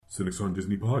Cynics on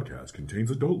Disney podcast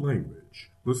contains adult language.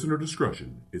 Listener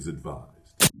discretion is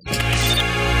advised.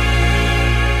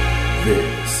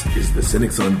 This is the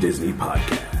Cynics on Disney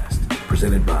podcast,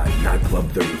 presented by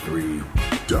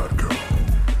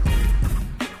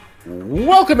NotClub33.com.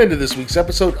 Welcome into this week's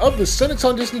episode of the Cynics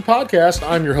on Disney podcast.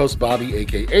 I'm your host, Bobby,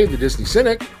 aka the Disney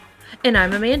Cynic. And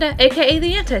I'm Amanda, aka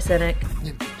the Anti-Cynic.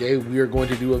 And today we are going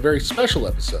to do a very special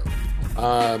episode.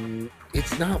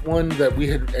 It's not one that we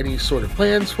had any sort of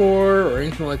plans for or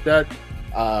anything like that.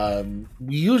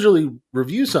 We usually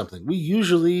review something. We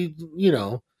usually,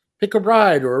 pick a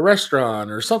ride or a restaurant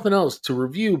or something else to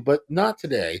review, but not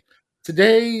today.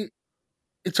 Today,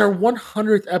 it's our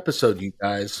 100th episode, you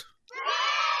guys.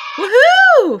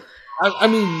 Woohoo! I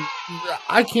mean,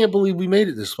 I can't believe we made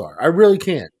it this far. I really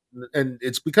can't. And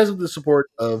it's because of the support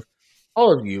of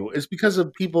all of you. It's because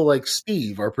of people like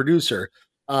Steve, our producer,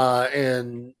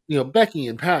 and Becky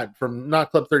and Pat from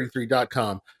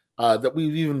NotClub33.com that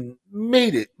we've even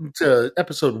made it to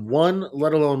episode 1,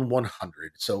 let alone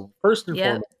 100. So first and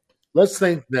foremost, let's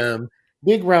thank them.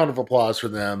 Big round of applause for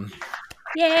them.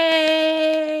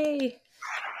 Yay!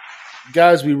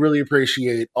 Guys, we really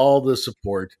appreciate all the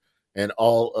support and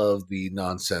all of the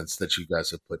nonsense that you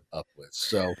guys have put up with.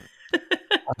 So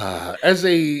as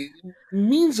a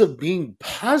means of being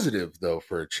positive, though,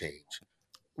 for a change,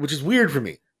 which is weird for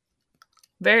me.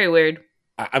 Very weird.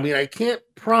 I mean, I can't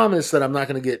promise that I'm not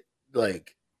going to get, I'm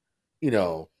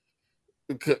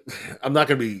not going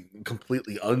to be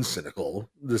completely uncynical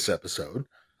this episode.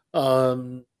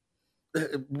 How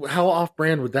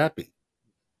off-brand would that be?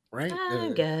 Right?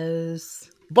 I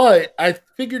guess. But I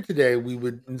figured today we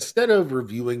would, instead of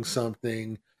reviewing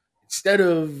something, instead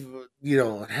of,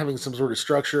 having some sort of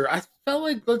structure, I felt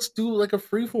like let's do like a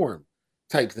freeform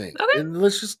type thing. Okay. And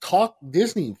let's just talk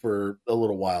Disney for a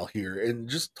little while here and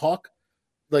just talk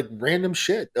like random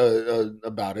shit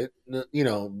about it.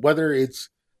 Whether it's,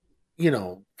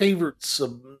 favorites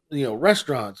of,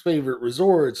 restaurants, favorite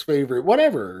resorts, favorite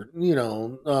whatever,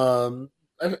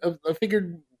 I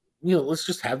figured, let's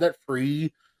just have that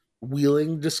free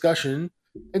wheeling discussion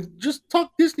and just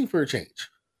talk Disney for a change.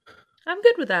 I'm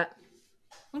good with that.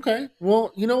 Okay.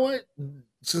 Well, you know what?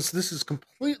 Since this is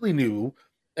completely new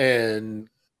and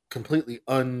completely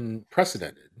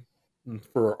unprecedented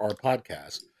for our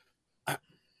podcast,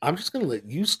 I'm just going to let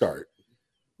you start.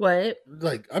 What?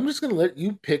 I'm just going to let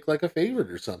you pick like a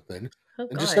favorite or something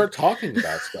and just God. start talking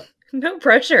about stuff. No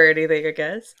pressure or anything, I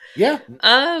guess. Yeah.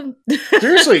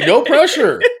 Seriously, no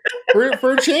pressure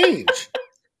for a change.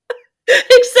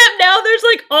 Except now there's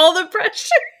like all the pressure.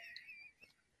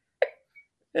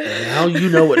 Now you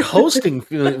know what hosting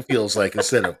feels like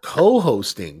instead of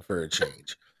co-hosting for a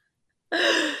change.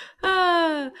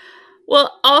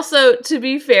 Well, also, to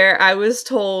be fair, I was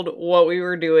told what we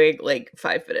were doing like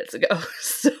 5 minutes ago.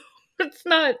 So it's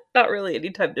not really any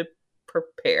time to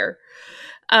prepare.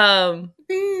 Good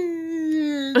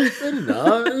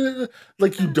enough.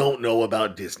 Like you don't know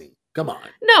about Disney. Come on.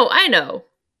 No, I know.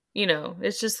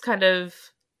 It's just kind of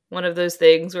one of those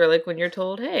things where like when you're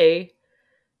told, hey,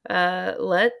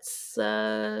 let's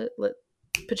put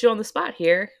you on the spot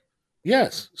here.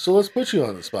 Yes, so let's put you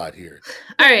on the spot here.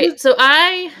 All right, so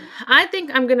I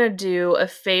think I'm gonna do a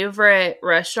favorite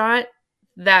restaurant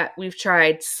that we've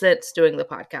tried since doing the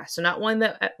podcast. So not one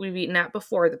that we've eaten at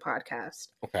before the podcast.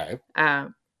 Okay.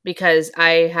 Because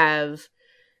I have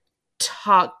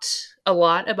talked a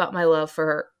lot about my love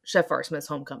for Chef R. Smith's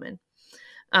Homecoming.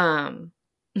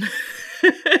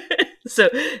 So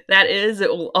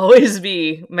it will always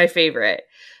be my favorite.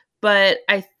 But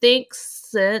I think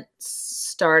since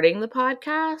starting the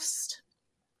podcast,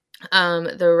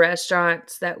 the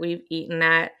restaurants that we've eaten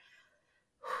at,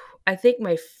 I think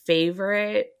my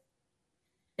favorite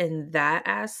in that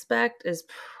aspect is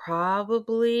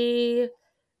probably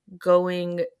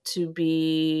going to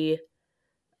be,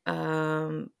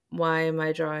 why am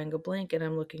I drawing a blank and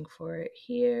I'm looking for it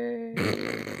here?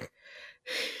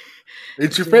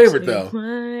 It's your favorite, though.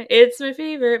 It's my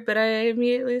favorite, but I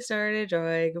immediately started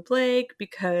drawing a blank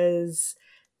because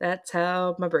that's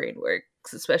how my brain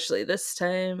works, especially this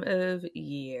time of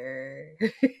year.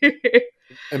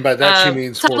 And by that she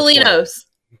means Topolino's.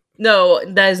 No,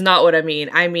 that is not what I mean.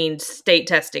 I mean state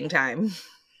testing time.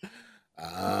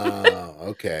 Oh,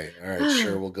 okay. All right,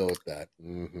 sure, we'll go with that.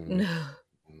 Mm-hmm. No,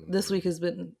 this week has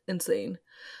been insane.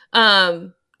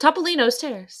 Topolino's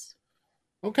Terrace.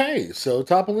 Okay, so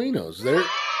Topolino's.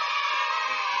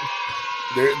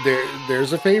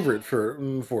 There's a favorite for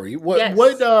you. What Yes.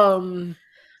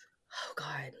 Oh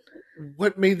God.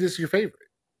 What made this your favorite?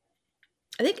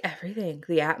 I think everything.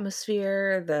 The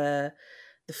atmosphere, the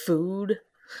food,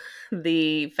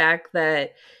 the fact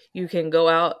that you can go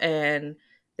out and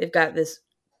they've got this,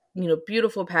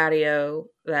 beautiful patio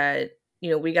that,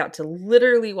 we got to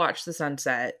literally watch the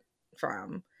sunset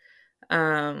from.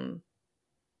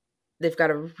 They've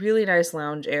got a really nice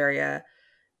lounge area.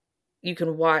 You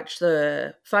can watch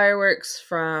the fireworks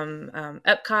from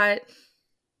Epcot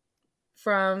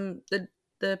from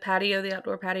the patio, the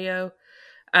outdoor patio,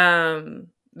 the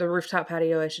rooftop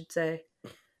patio, I should say.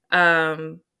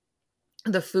 The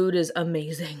food is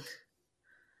amazing.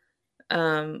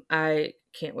 I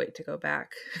can't wait to go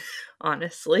back,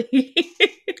 honestly.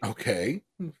 Okay,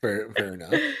 fair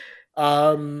enough.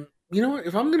 You know what?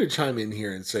 If I'm going to chime in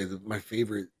here and say that my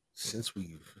favorite since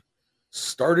we've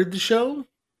started the show,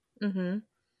 Mm-hmm.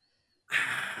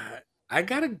 I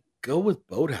gotta go with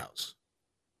Boathouse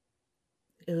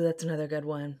Ooh, that's another good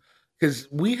one. because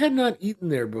we had not eaten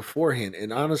there beforehand,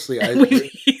 and honestly, We've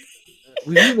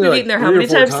we've eaten there like eaten there how 3 or many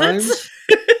 4 times times. since?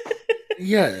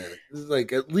 Yeah,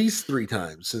 like at least 3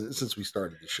 times since we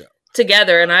started the show.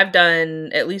 Together, and I've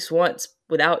done at least once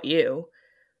without you.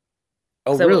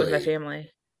 Oh, So I went with my really?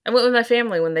 family. I went with my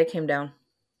family when they came down.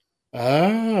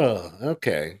 Oh,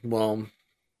 okay. Well,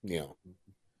 you know,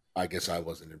 I guess I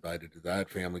wasn't invited to that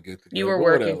family get You together, were but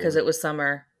working because whatever. it was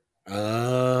summer.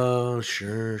 Oh,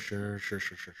 sure.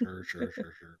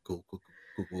 Cool.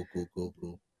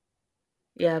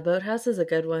 Yeah, Boathouse is a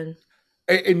good one.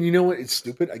 And you know what? It's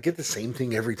stupid. I get the same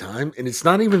thing every time, and it's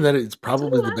not even that it's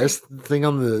probably do the I. best thing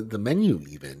on the menu,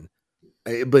 even.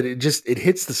 But it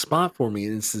hits the spot for me,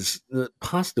 and it's this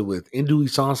pasta with andouille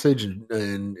sausage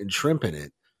and shrimp in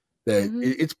it. That Mm-hmm.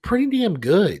 it's pretty damn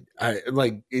good. I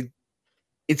like it.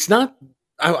 It's not.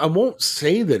 I won't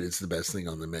say that it's the best thing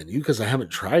on the menu because I haven't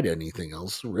tried anything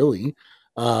else really.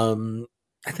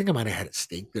 I think I might have had a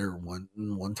steak there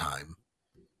one time,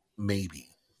 maybe.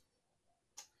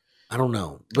 I don't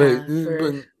know, but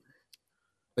For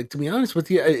like to be honest with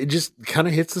you, it just kind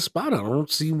of hits the spot. I don't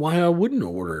see why I wouldn't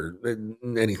order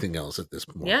anything else at this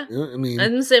point. yeah, You know what I mean,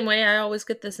 in the same way, I always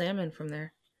get the salmon from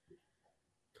there.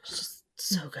 It's just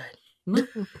so good.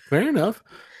 no, fair enough.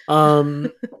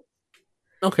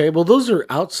 Okay, well, those are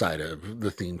outside of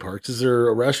the theme parks. Is there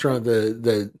a restaurant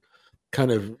that kind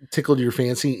of tickled your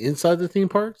fancy inside the theme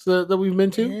parks that we've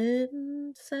been to?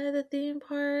 Inside the theme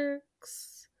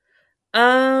parks.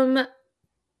 I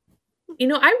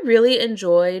really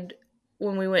enjoyed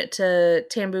when we went to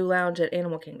Tambu Lounge at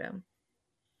Animal Kingdom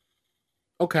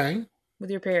Okay, with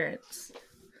your parents.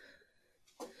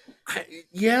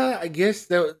 yeah, I guess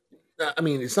that. I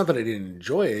mean, it's not that I didn't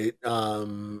enjoy it.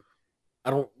 I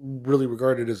don't really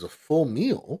regard it as a full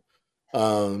meal,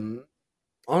 um,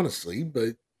 honestly,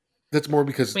 but that's more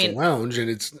because I it's a mean, lounge and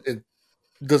it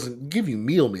doesn't give you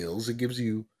meals. It gives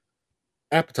you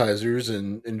appetizers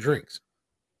and drinks.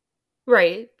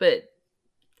 right, but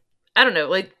I don't know.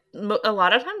 Like a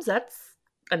lot of times, that's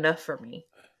enough for me.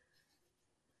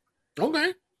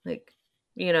 Okay. Like,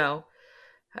 you know,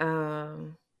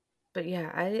 um, but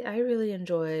yeah, I really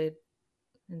enjoyed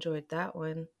that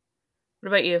one. What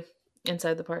about you?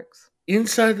 Inside the parks?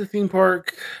 Inside the theme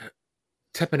park,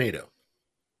 Tepanado.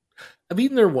 I've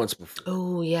eaten there once before.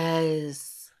 Oh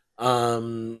yes.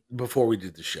 Before we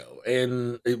did the show.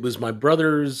 And it was my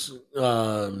brother's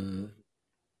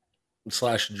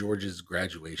slash George's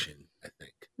graduation, I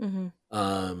think.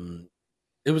 Mm-hmm.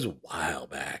 It was a while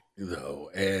back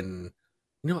though, and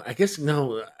I guess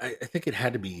no, I think it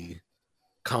had to be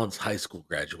Colin's high school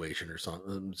graduation or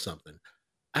something.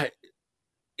 I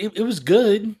it was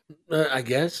good, I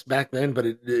guess back then, but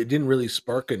it didn't really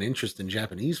spark an interest in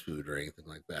Japanese food or anything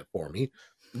like that for me.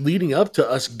 Leading up to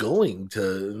us going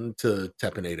to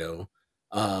Tepanado,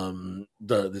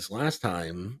 this last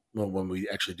time when we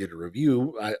actually did a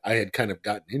review, I had kind of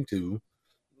gotten into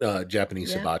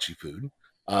Japanese Yeah. hibachi food.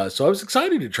 So I was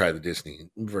excited to try the Disney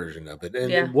version of it, and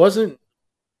Yeah. it wasn't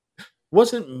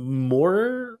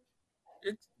more.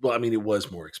 Well, I mean, it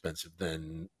was more expensive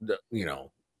than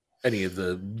any of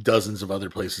the dozens of other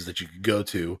places that you could go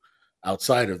to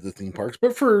outside of the theme parks.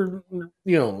 But for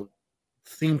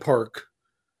theme park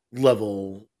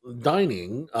level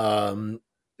dining,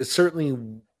 it certainly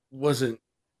wasn't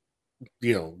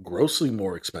grossly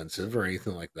more expensive or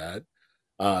anything like that.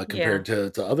 Compared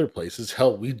to other places.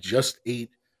 Hell, we just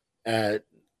ate at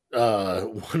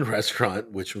one restaurant,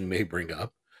 which we may bring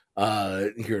up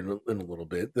here in a little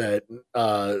bit. That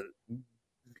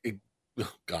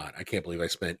oh God, I can't believe I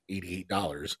spent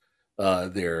 $88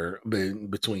 there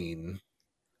between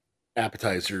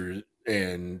appetizers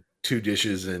and 2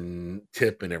 dishes and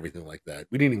tip and everything like that.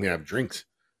 We didn't even have drinks,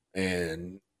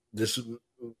 and this is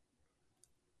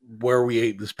where we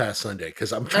ate this past Sunday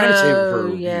because I'm trying to save it for a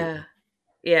review.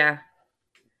 Yeah.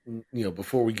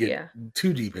 before we get Yeah.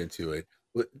 too deep into it,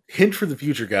 hint for the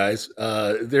future, guys.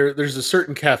 There's a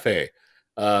certain cafe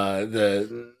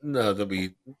that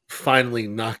we finally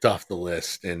knocked off the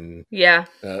list, and Yeah.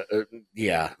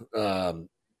 yeah,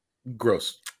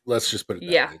 gross. Let's just put it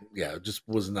that Yeah. way. Yeah, it just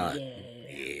was not. Yeah.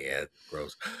 Yeah,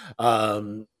 gross.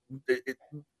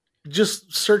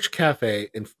 Just search cafe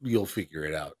and you'll figure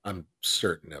it out. I'm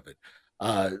certain of it.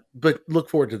 But look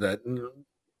forward to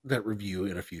that review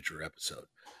in a future episode.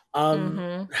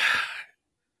 Mhm.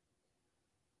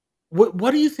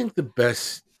 What do you think the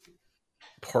best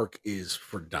park is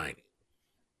for dining?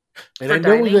 And For I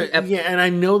know dining? that and I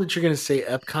know that you're going to say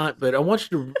Epcot, but I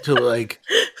want you to like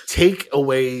take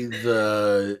away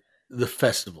the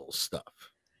festival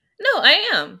stuff. No, I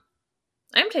am.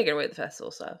 I'm taking away the festival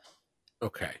stuff.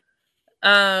 Okay.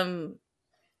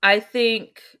 I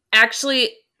think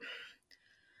actually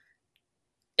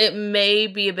it may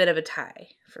be a bit of a tie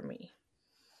for me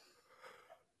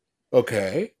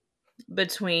Okay.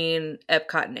 between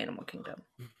Epcot and Animal Kingdom.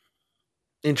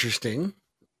 Interesting.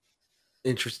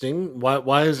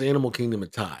 Why is Animal Kingdom a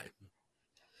tie?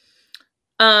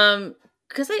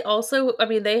 Because they also, I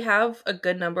mean, they have a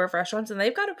good number of restaurants and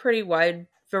they've got a pretty wide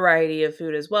variety of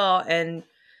food as well. And,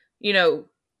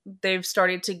 they've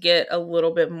started to get a little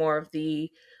bit more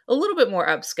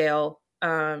upscale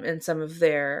in some of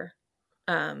their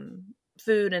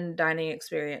food and dining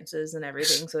experiences and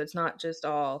everything. So it's not just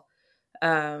all,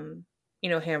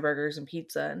 hamburgers and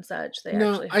pizza and such. They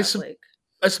actually have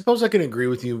I suppose I can agree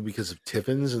with you because of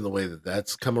Tiffin's and the way that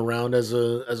that's come around as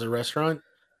a restaurant.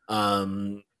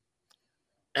 It's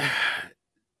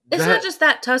not just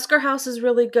that. Tusker House is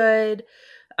really good.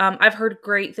 I've heard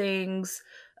great things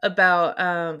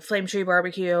about Flame Tree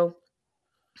Barbecue.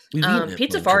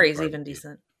 Pizza Fari is even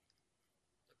decent.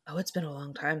 Oh, it's been a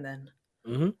long time then.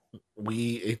 Mm-hmm.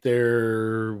 We ate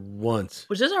there once.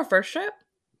 Was this our first trip?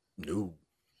 No.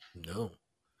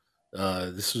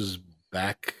 This was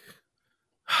back.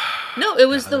 No, it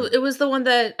was the one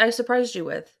that I surprised you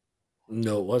with.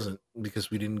 No, it wasn't because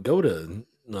we didn't go to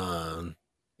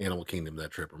Animal Kingdom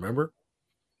that trip. Remember?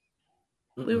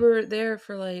 We were there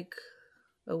for like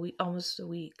a week, almost a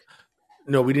week.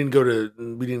 No, we didn't go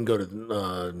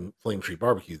to Flame Tree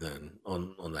Barbecue then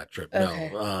on that trip. Okay.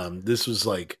 No, this was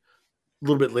like a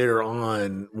little bit later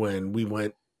on when we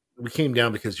came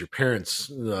down because your parents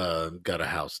got a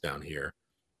house down here,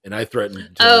 and I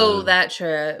threatened. That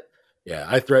trip. Yeah,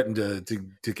 I threatened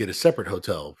to get a separate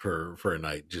hotel for a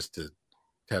night just to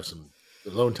have some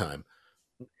alone time.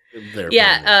 There.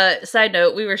 Yeah. Side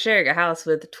note: we were sharing a house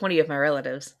with 20 of my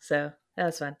relatives, so that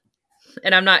was fun.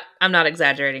 And I'm not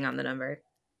exaggerating on the number.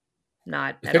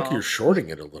 Not at all. I think you're shorting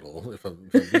it a little, if I'm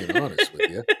being honest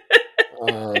with you.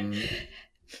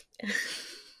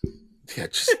 Yeah,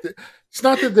 it's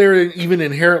not that they're even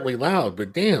inherently loud,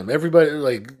 but damn, everybody,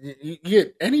 like, you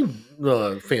get any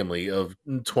family of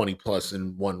 20 plus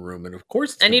in one room, and of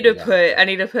course I need to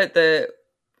put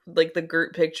the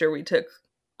group picture we took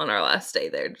on our last day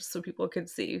there, just so people could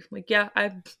see. Like, yeah,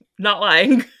 I'm not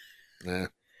lying. Nah.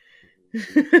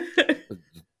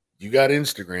 You got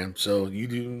Instagram, so you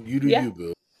do you,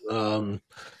 boo.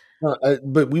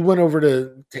 But we went over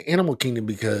to Animal Kingdom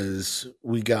because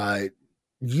you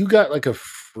got like a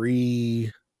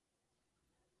free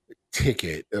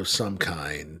ticket of some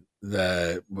kind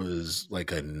that was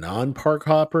like a non-park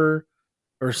hopper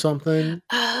or something.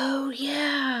 Oh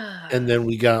yeah. And then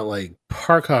we got like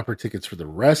park hopper tickets for the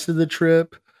rest of the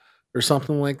trip or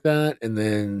something like that. And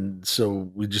then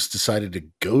so we just decided to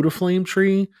go to Flame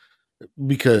Tree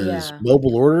because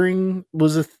mobile ordering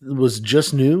was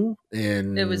just new,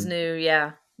 and it was new.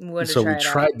 Yeah. So we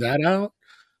tried that out.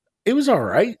 It was all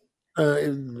right.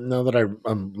 Now that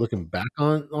I'm looking back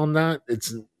on that,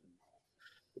 it's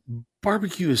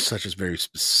barbecue is such a very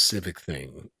specific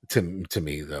thing to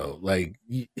me though. Like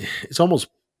it's almost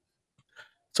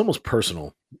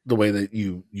personal the way that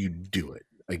you do it,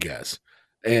 I guess.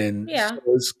 And so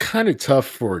it's kind of tough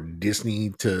for Disney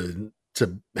to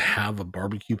have a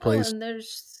barbecue place. And there's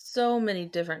so many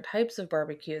different types of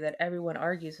barbecue that everyone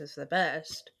argues is the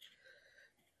best.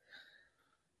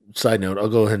 Side note, I'll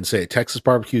go ahead and say it. Texas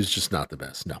barbecue is just not the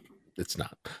best. No, it's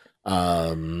not.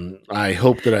 I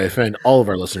hope that I offend all of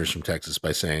our listeners from Texas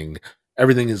by saying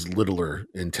everything is littler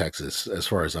in Texas as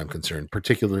far as I'm concerned,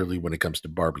 particularly when it comes to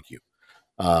barbecue.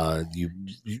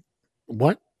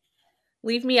 What?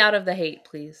 Leave me out of the hate,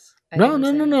 please.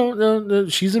 No.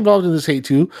 She's involved in this hate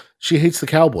too. She hates the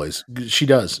Cowboys. She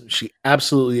does. She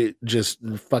absolutely just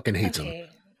fucking hates them.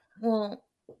 Well,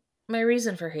 my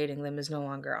reason for hating them is no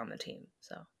longer on the team.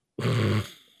 So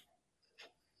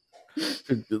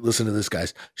Listen to this,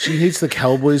 guys. She hates the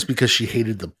Cowboys because she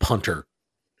hated the punter.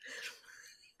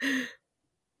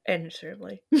 And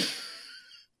certainly.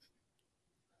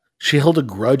 She held a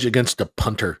grudge against a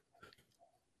punter.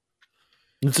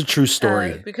 It's a true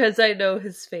story. Because I know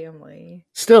his family.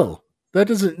 Still, that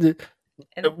doesn't...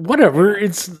 whatever.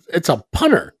 It's a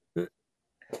punter.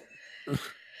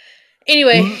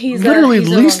 Anyway, he's literally the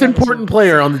least important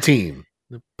player on the team.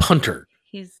 The punter.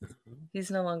 He's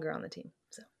no longer on the team.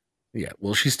 So yeah,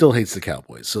 well, she still hates the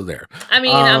Cowboys. So there. I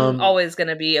mean, I'm always going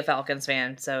to be a Falcons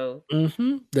fan. So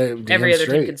every other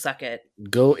team can suck it.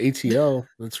 Go ATL.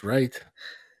 That's right.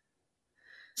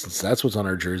 Since that's what's on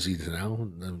our jerseys now,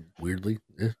 weirdly,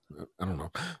 I don't know.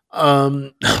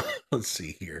 Let's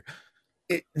see here.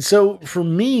 So for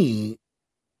me,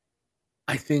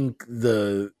 I think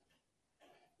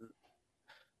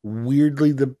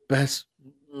weirdly the best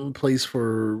place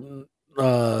for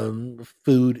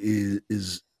food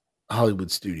is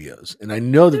Hollywood Studios, and I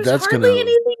know that's going to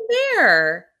anything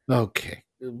there. Okay,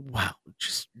 wow!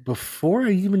 Just before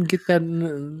I even get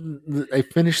that, I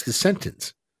finished the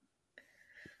sentence.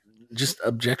 Just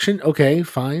objection. Okay,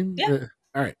 fine. Yeah.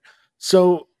 All right.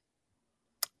 So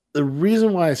the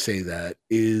reason why I say that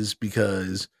is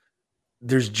because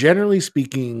there's, generally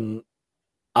speaking,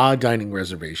 a dining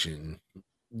reservation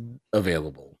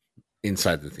available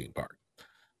inside the theme park.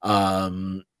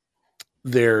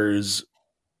 There's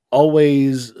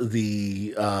always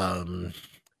the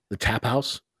tap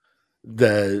house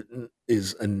that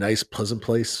is a nice, pleasant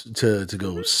place to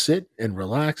go sit and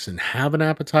relax and have an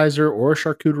appetizer or a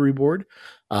charcuterie board,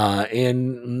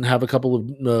 and have a couple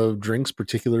of drinks,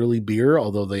 particularly beer,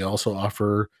 although they also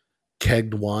offer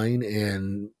kegged wine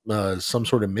and some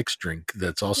sort of mixed drink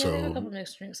that's also a couple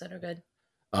mixed drinks that are good.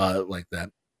 Like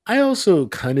that. I also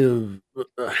kind of,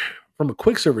 from a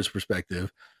quick service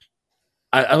perspective,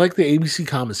 I like the ABC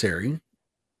commissary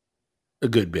a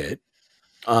good bit.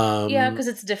 Because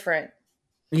it's different.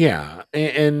 Yeah,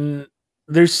 and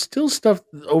there's still stuff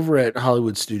over at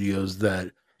Hollywood Studios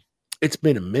that it's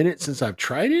been a minute since I've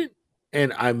tried it,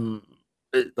 and I'm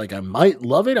like, I might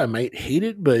love it, I might hate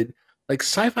it, but like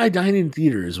Sci-Fi Dining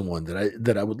Theater is one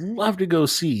that I would love to go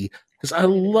see because I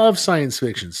love science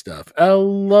fiction stuff. I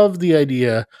love the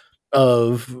idea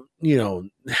of,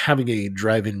 having a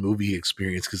drive-in movie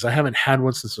experience because I haven't had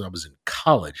one since I was in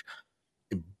college.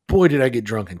 And boy, did I get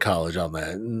drunk in college on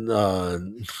that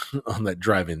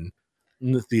drive-in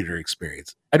theater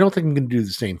experience. I don't think I'm going to do the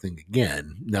same thing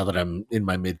again now that I'm in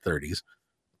my mid-30s,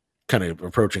 kind of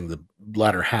approaching the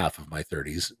latter half of my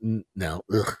 30s now.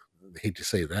 Ugh, I hate to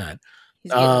say that.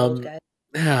 He's getting old, guy.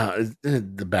 Yeah,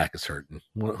 the back is hurting.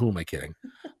 Who am I kidding?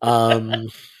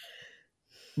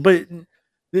 But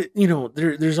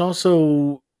there's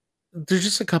also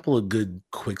just a couple of good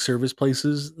quick service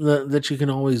places that you can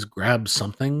always grab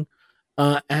something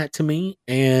at, to me,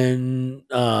 and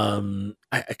I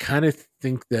kind of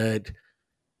think that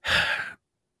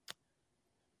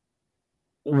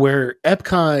where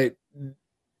Epcot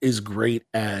is great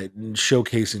at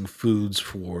showcasing foods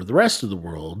for the rest of the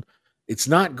world, it's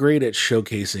not great at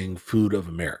showcasing food of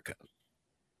America.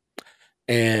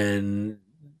 And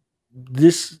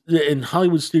this, in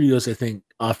Hollywood Studios, I think,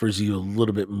 offers you a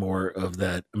little bit more of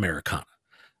that Americana.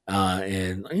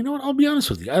 And you know what? I'll be honest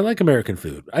with you. I like American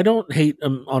food. I don't hate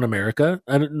on America.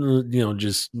 I don't,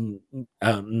 just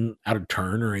out of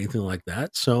turn or anything like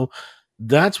that. So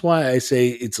that's why I say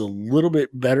it's a little bit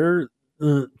better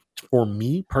for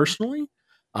me personally.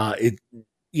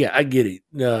 Yeah, I get it.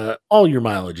 All your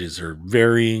mileages are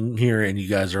varying here, and you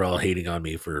guys are all hating on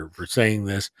me for saying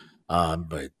this.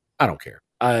 But I don't care.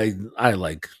 I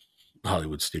like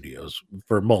Hollywood Studios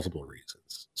for multiple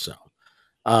reasons. So,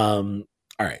 all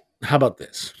right. How about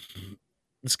this?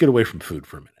 Let's get away from food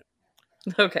for a minute.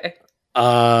 Okay.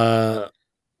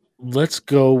 Let's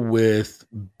go with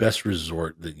best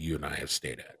resort that you and I have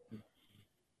stayed at.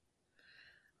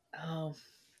 Oh,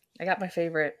 I got my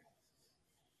favorite.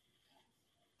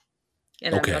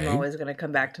 And okay. I'm always going to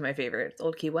come back to my favorite. It's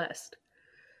Old Key West.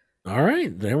 All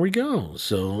right, there we go.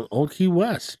 So Old Key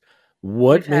West.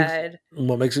 What makes it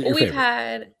your favorite? We've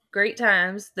had great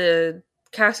times. The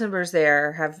cast members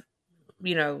there have,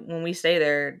 when we stay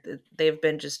there, they've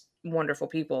been just wonderful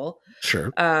people.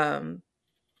 Sure.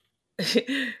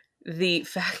 The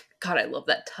fact, God, I love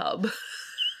that tub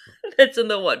that's in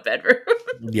the one bedroom.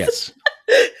 Yes.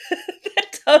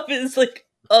 That tub is like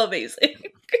amazing.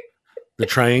 The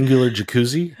triangular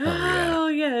jacuzzi? Oh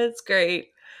yeah, it's great.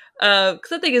 Because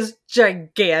that thing is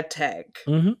gigantic.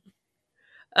 Mm-hmm.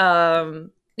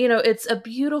 It's a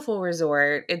beautiful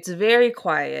resort. It's very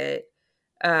quiet.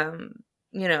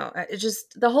 It's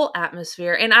just the whole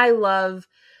atmosphere. And I love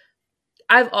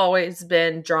I've always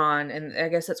been drawn, and I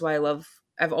guess that's why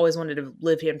I've always wanted to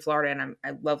live here in Florida, and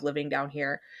I love living down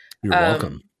here. You're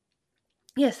welcome.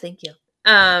 Yes, thank you.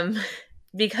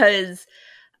 Because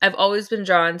I've always been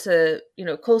drawn to,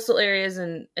 coastal areas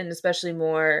and especially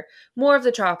more of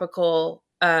the tropical,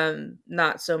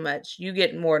 not so much. You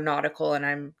get more nautical, and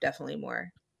I'm definitely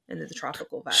more into the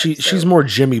tropical vibe. She's more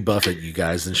Jimmy Buffett, you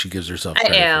guys, than she gives herself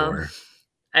credit for.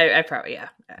 I probably, yeah.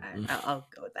 I'll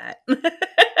go with that.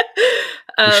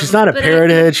 She's not a parrot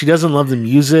head. She doesn't love the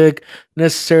music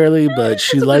necessarily, but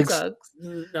she likes.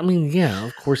 I mean, yeah,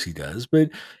 of course he does, but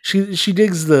she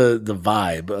digs the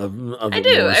vibe of. I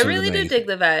do. I really do dig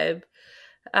the vibe.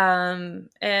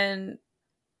 And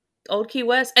Old Key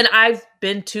West, and I've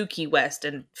been to Key West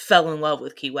and fell in love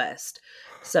with Key West.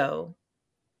 So,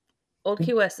 Old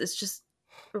Key West is just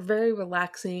a very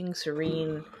relaxing,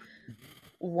 serene,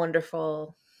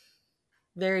 wonderful,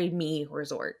 very me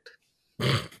resort.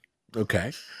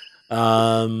 Okay.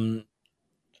 See,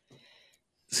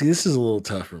 this is a little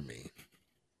tough for me.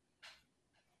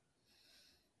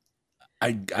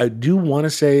 I do want to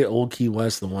say Old Key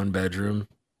West, the 1 bedroom.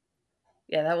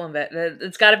 Yeah, that one bed.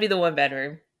 It's got to be the 1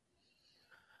 bedroom.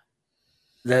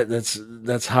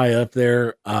 That's high up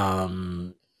there.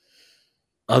 Other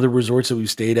resorts that we've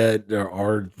stayed at, there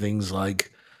are things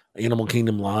like Animal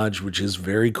Kingdom Lodge, which is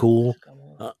very cool.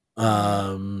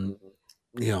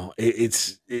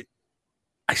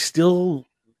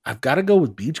 I've got to go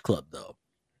with Beach Club though.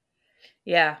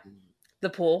 Yeah. The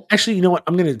pool. Actually, you know what?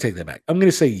 I'm going to take that back. I'm going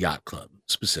to say Yacht Club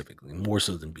specifically, more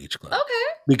so than Beach Club. Okay.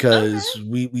 Because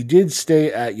we did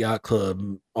stay at Yacht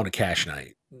Club on a cash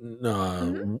night,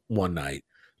 one night.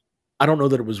 I don't know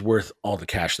that it was worth all the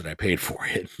cash that I paid for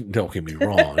it. Don't get me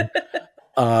wrong.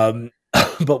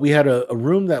 But we had a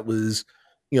room that was,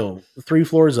 3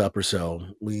 floors up or so.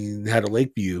 We had a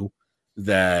lake view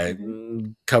that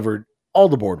covered all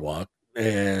the boardwalk,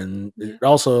 and it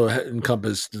also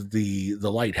encompassed the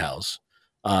lighthouse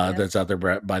that's out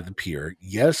there by the pier.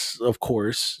 Yes, of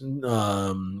course.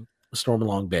 Storm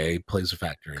Along Bay plays a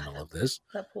factor in all of this.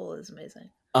 That pool is amazing.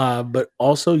 But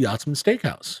also Yachtsman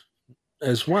Steakhouse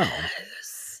as well.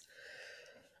 Yes.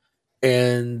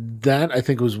 And that, I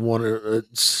think, was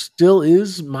still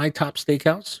is my top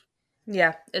steakhouse.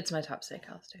 Yeah, it's my top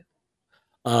steakhouse too.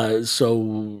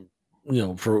 So,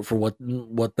 for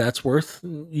what that's worth,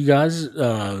 you guys,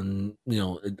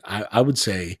 I would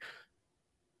say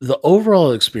the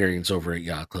overall experience over at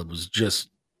Yacht Club was just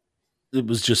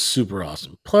super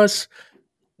awesome. Plus,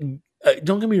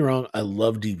 don't get me wrong, I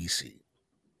love DVC.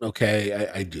 Okay,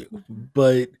 I do.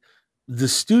 But the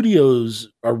studios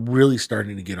are really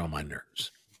starting to get on my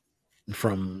nerves.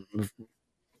 And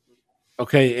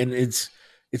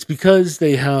it's because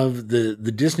they have the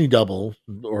Disney double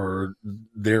or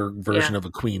their version of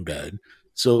a queen bed.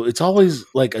 So it's always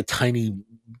like a tiny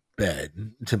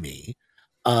bed to me.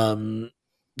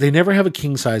 They never have a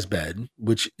king size bed,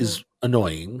 which is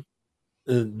annoying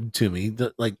to me.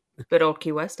 But Old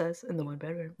Key West does in the 1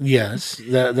 bedroom. Yes,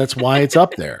 that's why it's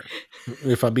up there.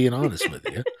 If I'm being honest with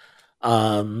you,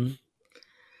 and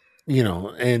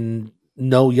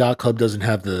no, Yacht Club doesn't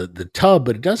have the tub,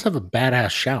 but it does have a badass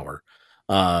shower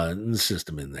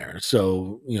system in there.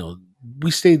 So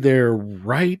we stayed there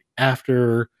right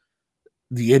after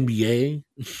the NBA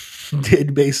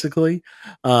did, basically.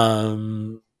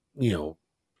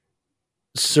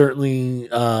 Certainly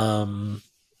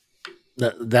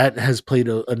that has played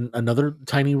another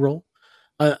tiny role.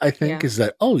 I think is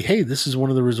that, oh, hey, this is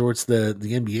one of the resorts that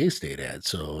the NBA stayed at,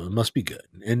 so it must be good.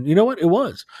 And you know what? It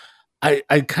was. I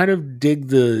kind of dig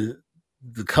the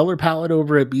color palette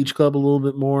over at Beach Club a little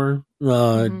bit more,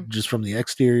 just from the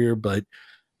exterior. But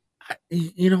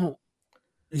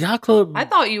Yacht Club. I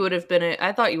thought you would have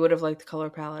liked the color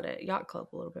palette at Yacht Club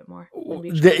a little bit more.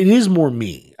 It is more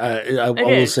me. I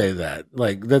will say that.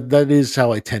 Like that is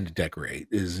how I tend to decorate.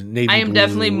 Is navy blue. I am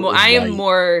definitely more.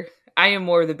 I am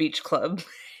more the Beach Club,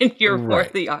 and you're more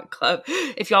the Yacht Club.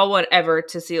 If y'all want ever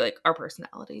to see like our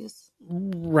personalities,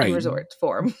 in resort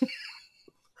form.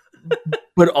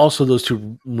 But also, those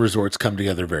two resorts come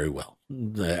together very well,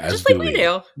 just like we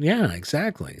do. Yeah,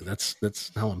 exactly. That's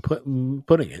how I'm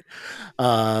putting it.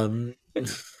 Aren't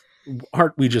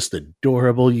we just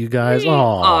adorable, you guys? We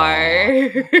are.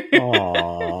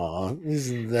 Aww,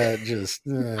 isn't that just?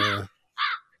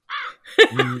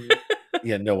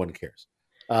 Yeah, no one cares.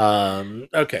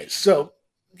 Okay, so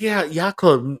yeah, Yacht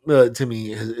Club to me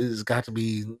has got to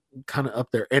be kind of up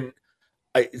there, and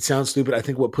it sounds stupid. I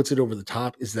think what puts it over the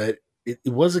top is that it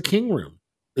was a king room.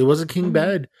 It was a king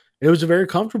bed. It was a very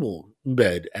comfortable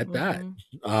bed at that.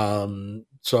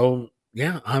 So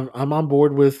yeah, I'm on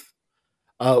board with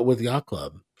Yacht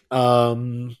Club.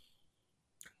 Did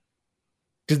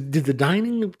the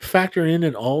dining factor in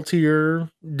at all to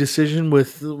your decision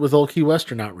with Old Key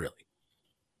West, or not really?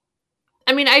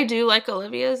 I mean, I do like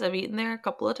Olivia's. I've eaten there a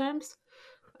couple of times,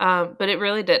 but it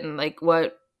really didn't. Like,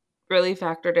 what really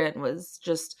factored in was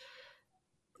just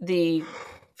the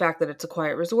fact that it's a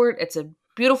quiet resort. It's a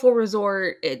beautiful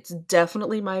resort. It's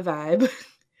definitely my vibe.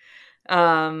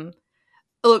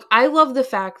 Look, I love the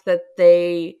fact that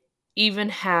they even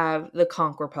have the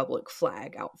Conch Republic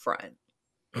flag out front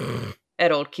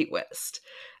at Old Key West.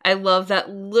 I love that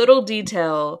little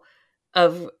detail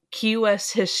of Key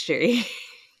West history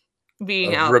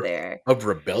being out there. Of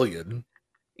rebellion.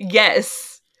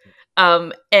 Yes.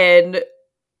 And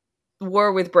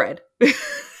war with bread.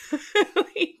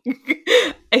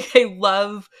 I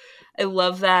love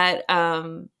that.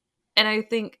 And I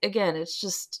think, again,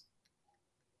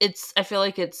 I feel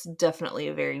like it's definitely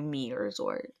a very me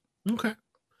resort. Okay.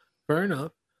 Fair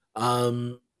enough.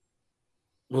 Well,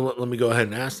 let me go ahead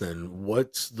and ask then,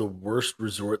 what's the worst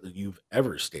resort that you've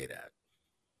ever stayed at?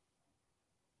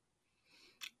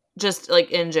 Just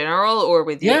like in general, or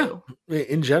with you? Yeah,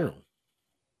 in general.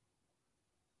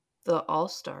 The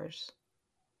All-Stars.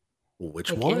 Well,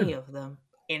 which one? Any of them.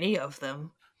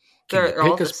 Can They're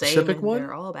all the same. One?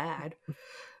 They're all bad.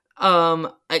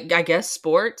 I guess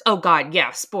sports. Oh God,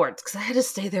 yeah, sports. Because I had to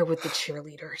stay there with the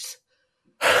cheerleaders.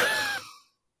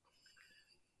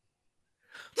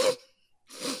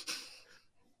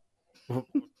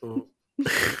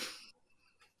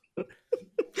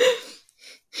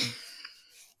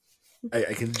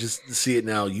 I can just see it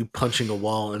now. You punching a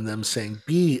wall and them saying,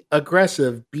 "Be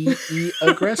aggressive, be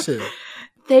aggressive."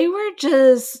 They were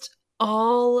just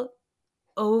all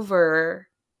over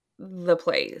the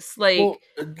place. Like,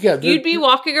 you'd be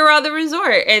walking around the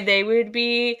resort and they would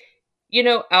be,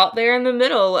 out there in the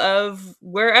middle of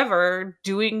wherever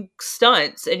doing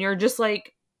stunts, and you're just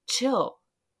like, chill.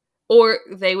 Or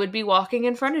they would be walking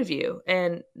in front of you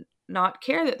and not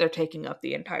care that they're taking up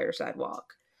the entire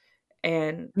sidewalk.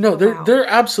 And no, they're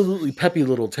absolutely peppy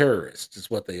little terrorists is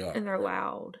what they are. And they're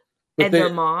loud. But their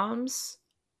moms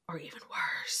are even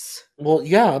worse. Well,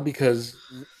 yeah, because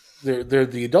they're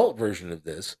the adult version of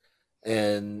this.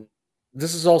 And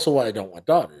this is also why I don't want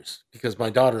daughters, because my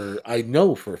daughter, I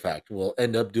know for a fact, will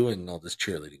end up doing all this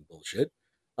cheerleading bullshit.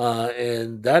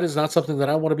 And that is not something that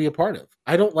I want to be a part of.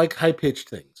 I don't like high-pitched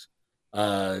things.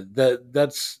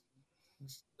 That's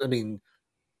I mean,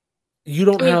 you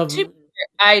don't have...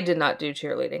 I did not do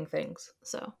cheerleading things,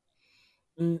 so...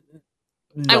 No,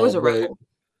 I was a rebel.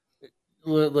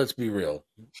 Let's be real.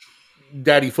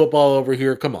 Daddy football over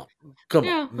here. Come on.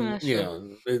 That's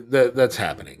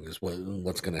happening is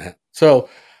what's going to happen. So,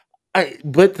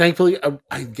 but thankfully,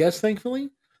 I guess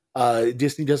thankfully,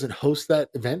 Disney doesn't host that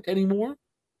event anymore.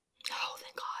 Oh,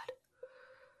 thank God.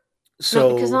 So,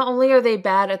 no, because not only are they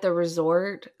bad at the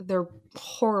resort, they're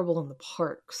horrible in the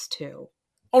parks too.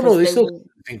 Oh no, they still do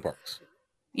theme parks.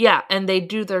 Yeah, and they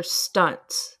do their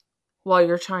stunts while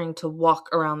you're trying to walk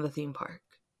around the theme park.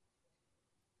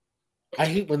 I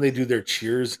hate when they do their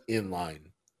cheers in line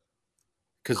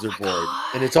because they're bored.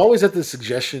 God. And it's always at the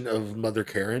suggestion of Mother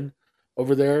Karen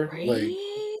over there. Right? Like,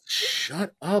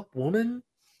 shut up, woman.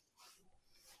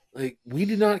 Like, we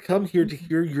did not come here to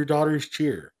hear your daughter's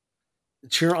cheer.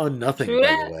 Cheer on nothing,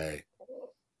 by the way.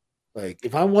 Like,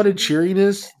 if I wanted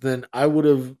cheeriness, then I would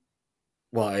have...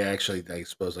 Well, I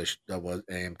suppose I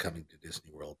am coming to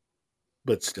Disney World.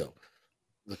 But still,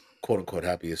 the quote-unquote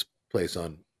happiest place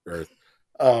on Earth.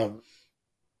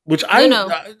 Which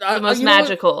the most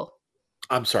magical.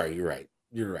 I'm sorry, you're right.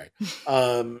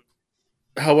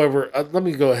 However, let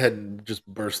me go ahead and just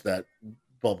burst that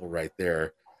bubble right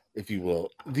there, if you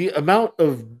will. The amount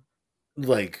of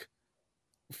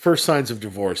first signs of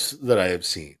divorce that I have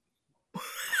seen.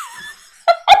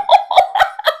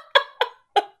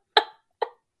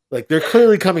 They're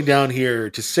clearly coming down here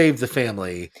to save the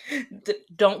family.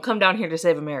 Don't come down here to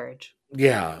save a marriage.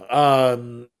 Yeah.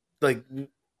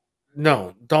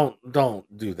 No,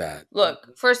 don't do that.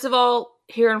 Look, first of all,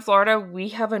 here in Florida, we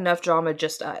have enough drama,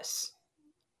 just us.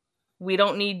 We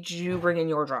don't need you bringing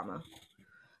your drama.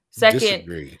 Second,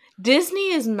 disagree.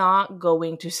 Disney is not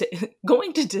going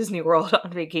to Disney World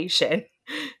on vacation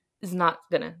is not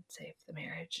going to save the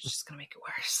marriage. It's just going to make it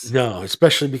worse. No,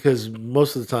 especially because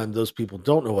most of the time those people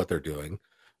don't know what they're doing.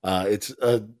 It's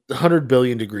 100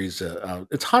 billion degrees out.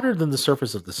 It's hotter than the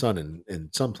surface of the sun in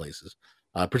some places.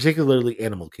 Particularly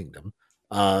Animal Kingdom.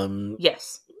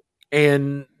 Yes.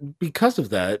 And because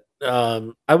of that,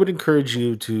 I would encourage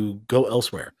you to go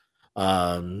elsewhere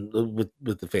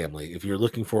with the family. If you're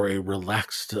looking for a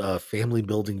relaxed family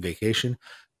building vacation,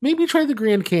 maybe try the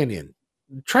Grand Canyon.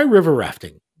 Try river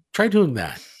rafting. Try doing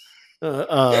that.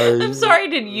 I'm sorry,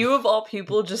 did you of all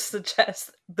people just suggest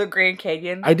the Grand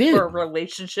Canyon I did. for a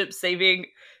relationship saving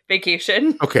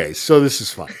vacation? Okay, so this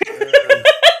is fun.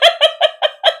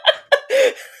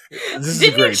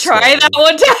 Did you try that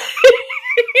one time?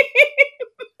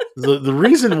 The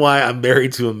reason why I'm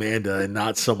married to Amanda and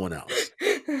not someone else.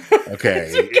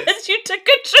 Okay. It's because you took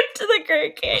a trip to the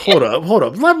Grand Canyon. Hold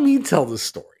up. Let me tell the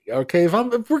story. Okay.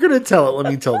 If we're gonna tell it,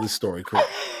 let me tell this story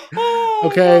correctly.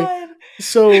 Okay. God.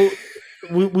 So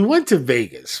we went to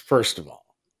Vegas, first of all,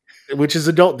 which is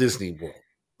adult Disney World.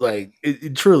 Like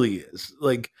it truly is.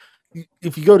 Like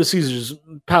if you go to Caesar's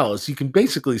Palace, you can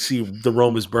basically see the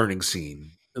Rome is burning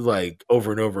scene like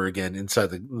over and over again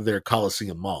inside their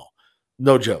Coliseum Mall.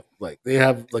 No joke. Like they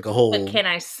have like a whole. But can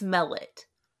I smell it?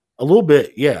 A little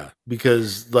bit, yeah.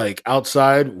 Because like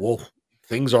outside, whoa,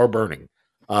 things are burning.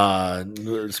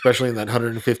 Especially in that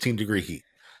 115 degree heat.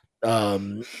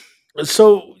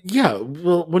 So yeah,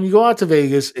 well, when you go out to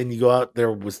Vegas and you go out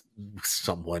there with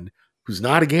someone who's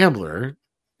not a gambler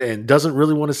and doesn't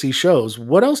really want to see shows,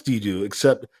 what else do you do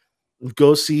except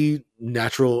go see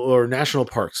natural or national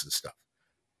parks and stuff?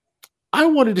 I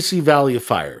wanted to see Valley of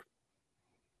Fire.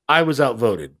 I was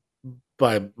outvoted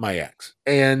by my ex,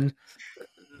 and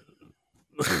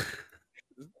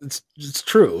it's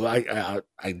true. I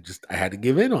had to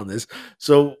give in on this.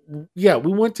 So yeah,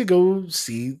 we went to go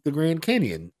see the Grand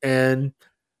Canyon, and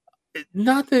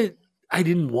not that I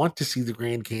didn't want to see the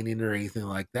Grand Canyon or anything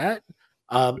like that.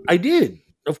 I did,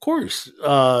 of course.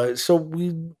 So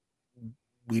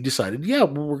we decided, yeah,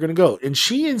 we're gonna go, and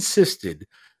she insisted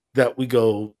that we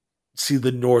go see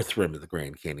the north rim of the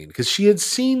Grand Canyon because she had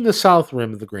seen the south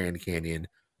rim of the Grand Canyon,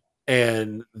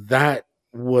 and that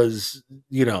was,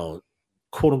 you know,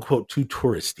 quote unquote too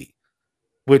touristy,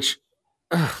 which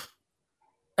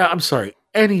I'm sorry,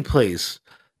 any place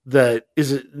that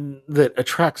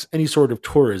attracts any sort of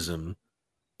tourism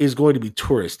is going to be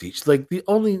touristy. Like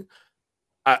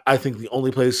I think the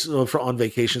only place on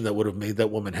vacation that would have made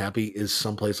that woman happy is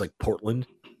someplace like Portland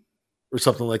or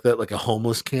something like that, like a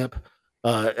homeless camp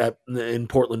in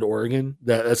Portland, Oregon.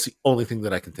 That's the only thing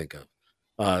that I can think of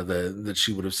that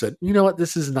she would have said, you know what,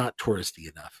 this is not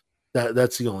touristy enough.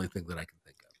 That's the only thing that I can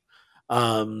think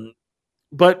of.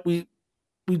 But we'd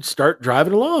start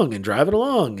driving along,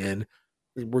 and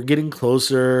we're getting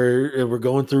closer, and we're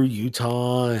going through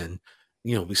Utah, and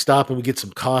you know, we stop and we get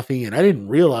some coffee, and I didn't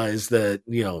realize that,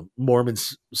 you know,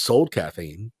 Mormons sold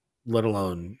caffeine, let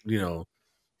alone, you know,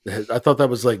 I thought that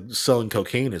was like selling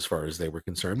cocaine as far as they were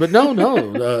concerned. But no,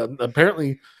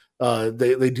 apparently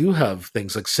they do have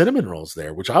things like cinnamon rolls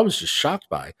there, which I was just shocked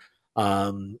by.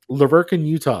 Lurken,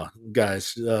 Utah,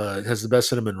 guys, has the best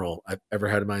cinnamon roll I've ever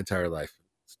had in my entire life.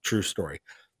 It's a true story.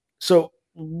 So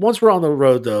once we're on the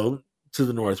road, though, to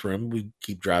the North Rim, we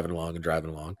keep driving along.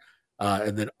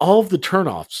 And then all of the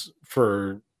turnoffs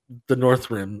for the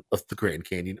North Rim of the Grand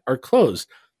Canyon are closed.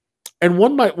 And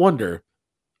one might wonder,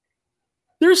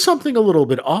 there's something a little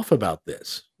bit off about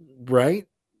this, right?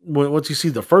 Once you see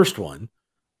the first one,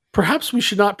 perhaps we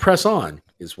should not press on,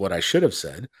 is what I should have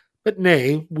said. But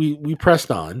nay, we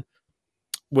pressed on,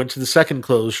 went to the second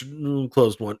closed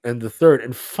one, and the third,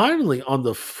 and finally on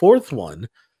the fourth one,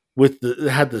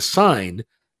 had the sign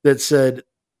that said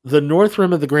the North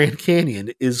Rim of the Grand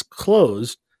Canyon is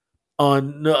closed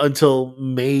until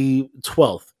May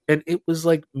 12th, and it was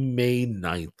like May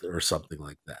 9th or something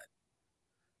like that.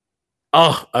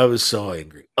 Oh, I was so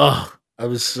angry. Oh, I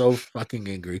was so fucking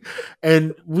angry.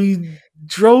 And we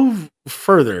drove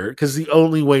further because the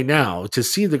only way now to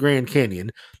see the Grand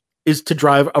Canyon is to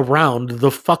drive around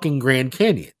the fucking Grand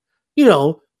Canyon. You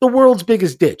know, the world's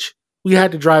biggest ditch. We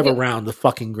had to drive around the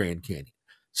fucking Grand Canyon.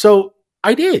 So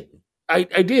I did. I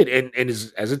did. And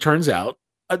as it turns out,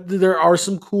 there are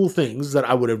some cool things that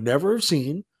I would have never have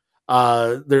seen.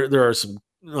 There are some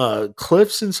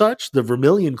cliffs and such. The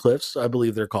Vermilion Cliffs, I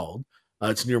believe they're called.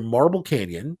 It's near Marble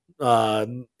Canyon.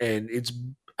 And it's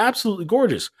absolutely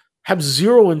gorgeous. Have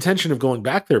zero intention of going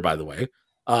back there, by the way.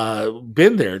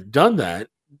 Been there, done that.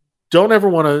 Don't ever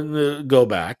want to go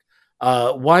back.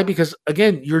 Why? Because,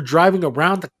 again, you're driving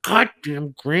around the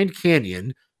goddamn Grand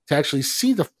Canyon to actually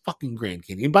see the fucking Grand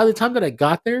Canyon. By the time that I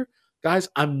got there, guys,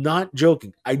 I'm not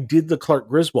joking. I did the Clark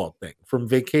Griswold thing from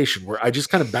Vacation, where I just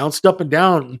kind of bounced up and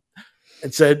down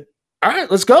and said, all right,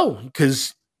 let's go.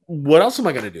 Because what else am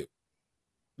I going to do?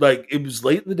 Like, it was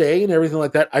late in the day and everything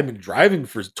like that. I've been driving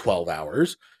for 12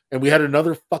 hours, and we had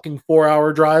another fucking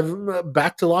 4-hour drive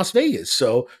back to Las Vegas.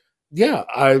 So, yeah,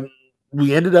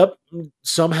 we ended up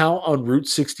somehow on Route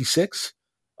 66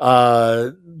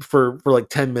 for like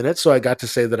 10 minutes. So I got to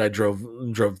say that I drove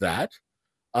that.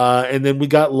 And then we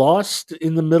got lost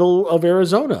in the middle of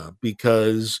Arizona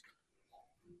because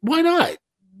why not?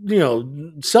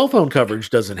 Cell phone coverage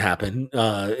doesn't happen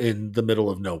in the middle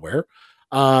of nowhere.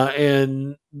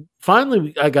 And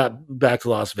finally, I got back to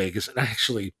Las Vegas, and I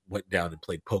actually went down and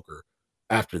played poker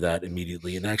after that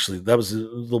immediately. And actually, that was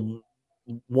the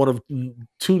one of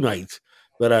 2 nights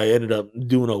that I ended up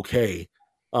doing okay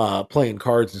playing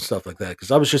cards and stuff like that,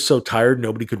 because I was just so tired.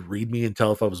 Nobody could read me and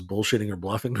tell if I was bullshitting or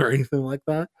bluffing or anything like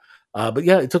that. But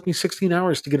yeah, it took me 16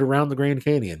 hours to get around the Grand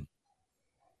Canyon.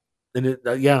 And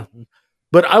yeah,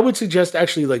 but I would suggest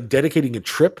actually like dedicating a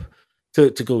trip to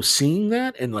go seeing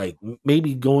that, and like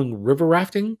maybe going river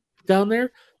rafting down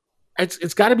there.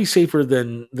 It's got to be safer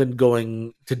than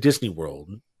going to Disney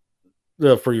World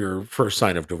for your first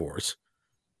sign of divorce.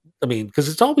 I mean, because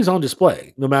it's always on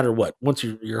display, no matter what. Once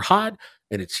you're hot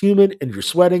and it's humid and you're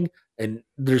sweating, and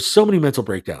there's so many mental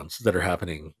breakdowns that are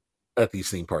happening at these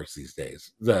theme parks these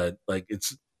days that like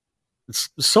it's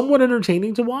somewhat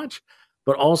entertaining to watch,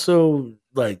 but also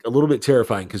like a little bit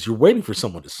terrifying because you're waiting for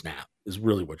someone to snap is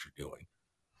really what you're doing.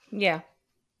 Yeah.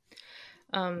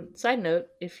 Side note,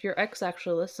 if your ex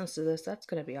actually listens to this, that's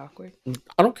going to be awkward.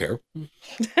 I don't care.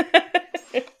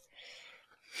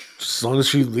 As long as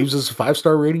she leaves us a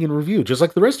 5-star rating and review, just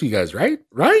like the rest of you guys, right?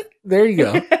 Right? There you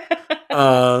go.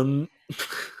 God,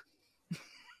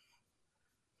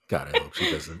 I hope she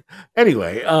doesn't.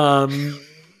 Anyway,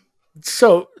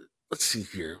 so let's see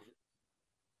here.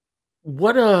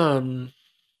 What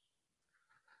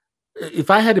if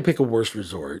I had to pick a worst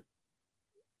resort,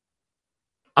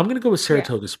 I'm gonna go with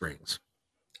Saratoga Springs.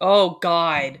 Oh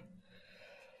God.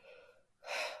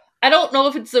 I don't know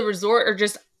if it's the resort or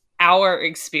just our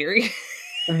experience.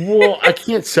 Well, I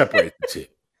can't separate the two.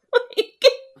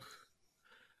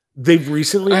 They've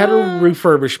recently had a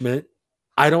refurbishment.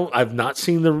 I've not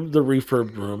seen the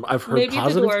refurb room. I've heard maybe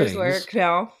positive the doors things. Work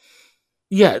now.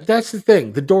 Yeah, that's the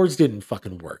thing. The doors didn't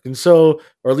fucking work. And so,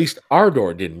 or at least our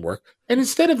door didn't work. And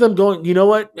instead of them going, you know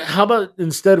what? How about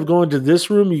instead of going to this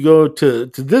room, you go to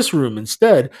this room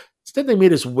instead? Instead, they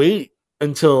made us wait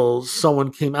until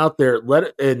someone came out there,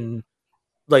 and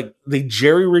like they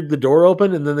jerry-rigged the door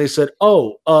open, and then they said,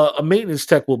 a maintenance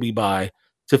tech will be by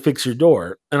to fix your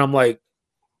door. And I'm like,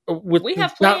 we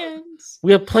have plans.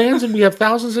 We have plans, and we have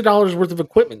thousands of dollars worth of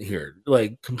equipment here,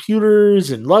 like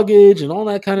computers and luggage and all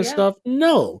that kind of stuff.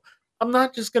 No, I'm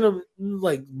not just going to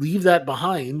like leave that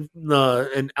behind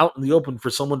and out in the open for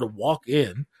someone to walk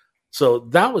in. So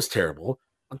that was terrible.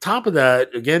 On top of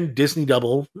that, again, Disney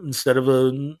double instead of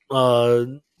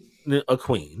a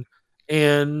queen.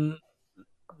 And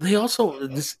they also,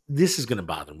 this is going to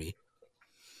bother me.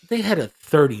 They had a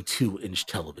 32-inch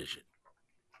television.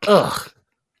 Ugh.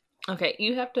 Okay,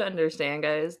 you have to understand,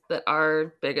 guys, that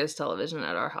our biggest television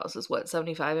at our house is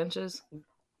 75 inches?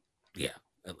 Yeah,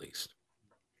 at least.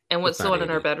 And what's the one 80.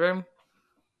 In our bedroom?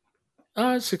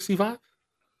 65.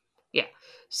 Yeah,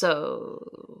 so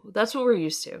that's what we're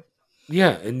used to.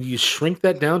 Yeah, and you shrink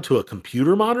that down to a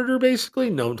computer monitor, basically?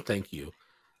 No, thank you.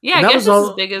 Yeah, I guess it's as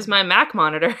big as my Mac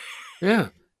monitor. Yeah.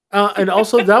 And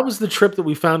also, that was the trip that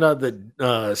we found out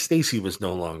that Stacy was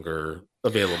no longer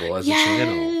available as a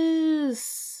channel.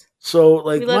 So,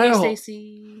 like,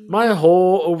 my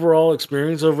whole overall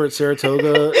experience over at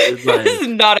Saratoga is like, this is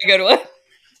not a good one.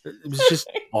 It was just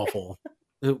awful.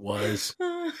 It was.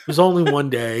 It was only one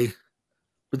day,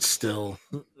 but still,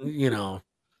 we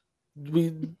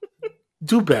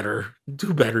do better,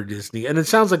 Disney. And it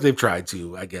sounds like they've tried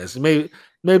to. I guess maybe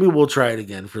we'll try it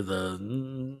again for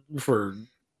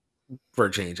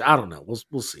a change. I don't know.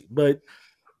 We'll see. But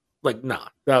like, nah,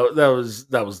 that was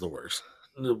the worst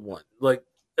one. Like,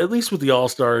 at least with the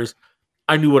All-Stars,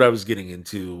 I knew what I was getting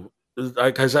into.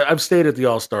 Because I've stayed at the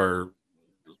All-Star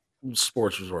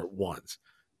Sports Resort once,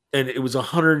 and it was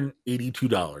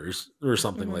 $182 or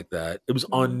something like that. It was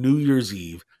on New Year's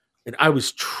Eve, and I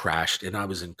was trashed, and I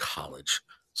was in college.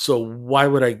 So why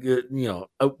would I get,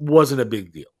 it wasn't a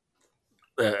big deal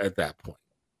at that point.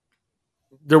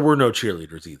 There were no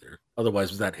cheerleaders either.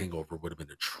 Otherwise, that hangover would have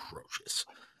been atrocious.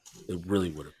 It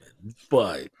really would have been.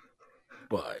 But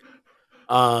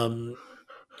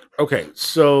okay,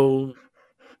 so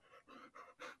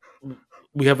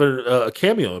we have a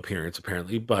cameo appearance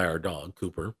apparently by our dog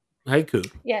Cooper. Hi, Coop.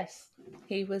 Yes,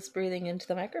 he was breathing into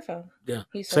the microphone. Yeah,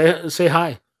 say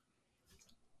hi.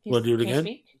 Want to do it again?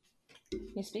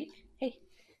 You speak. Hey,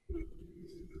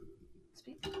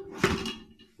 speak.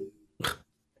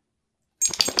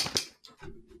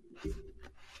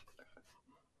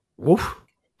 Woof.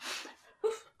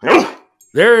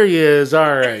 There he is.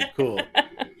 All right, cool.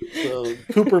 So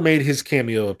Cooper made his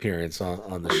cameo appearance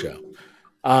on the show.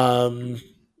 All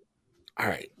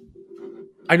right.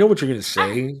 I know what you're going to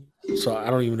say, so I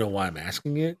don't even know why I'm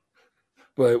asking it.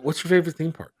 But what's your favorite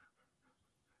theme park?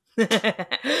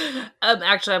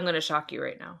 Actually, I'm going to shock you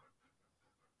right now.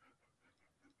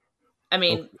 I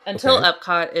mean, until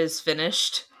Epcot is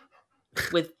finished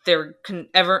with their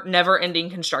never-ending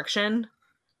construction,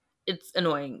 it's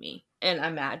annoying me, and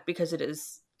I'm mad because it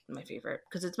is my favorite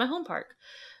because it's my home park.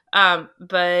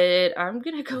 But I'm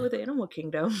gonna go with Animal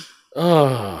Kingdom.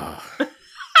 Oh.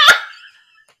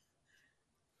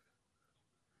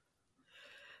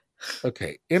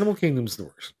 Okay, Animal Kingdom's the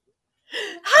worst.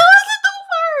 How is it the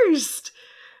worst?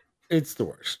 It's the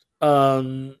worst.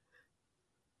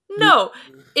 No,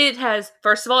 it has.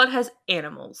 First of all, it has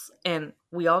animals, and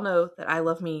we all know that I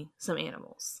love me some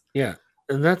animals. Yeah,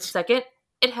 and that's second.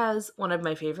 It has one of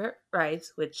my favorite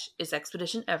rides, which is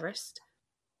Expedition Everest,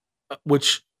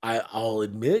 which I'll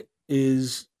admit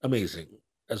is amazing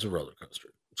as a roller coaster.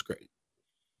 It's great.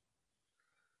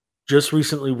 Just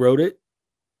recently rode it,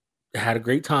 had a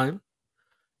great time,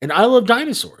 and I love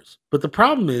dinosaurs. But the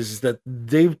problem is that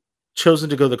they've chosen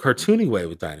to go the cartoony way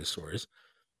with dinosaurs,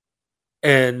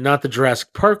 and not the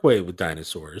Jurassic Park way with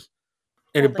dinosaurs,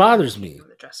 and it bothers me.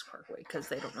 The Jurassic Park way because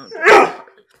they don't know Jurassic Park.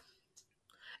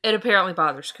 It apparently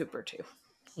bothers Cooper too.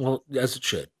 Well, as it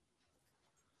should.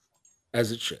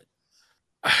 As it should.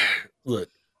 Look,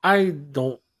 I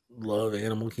don't love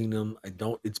Animal Kingdom. I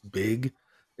don't. It's big.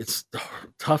 It's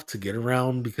tough to get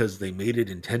around because they made it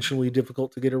intentionally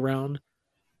difficult to get around.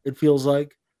 It feels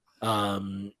like,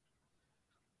 and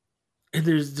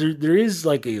there is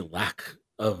like a lack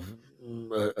of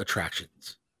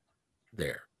attractions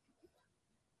there.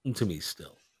 To me,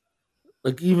 still,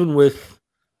 like even with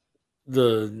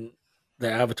the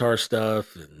Avatar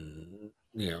stuff and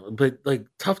but like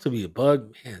Tough to Be a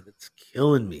Bug, man, that's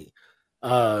killing me.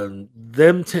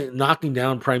 Them knocking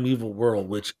down Primeval World,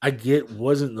 which I get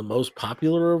wasn't the most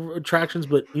popular of attractions,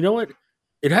 but you know what?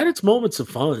 It had its moments of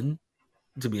fun,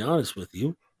 to be honest with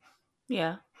you.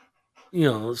 Yeah.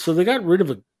 So they got rid of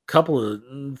a couple of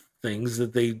things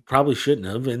that they probably shouldn't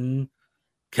have and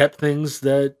kept things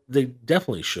that they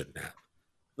definitely shouldn't have.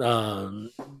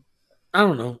 I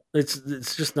don't know.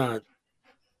 It's just not.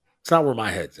 It's not where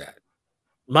my head's at.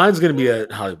 Mine's going to be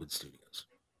at Hollywood Studios.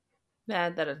 Nah,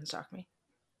 that doesn't shock me.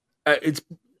 It's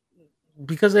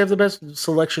because they have the best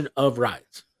selection of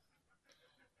rides.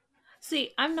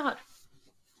 See, I'm not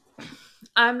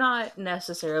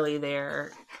necessarily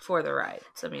there for the rides.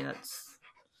 I mean, that's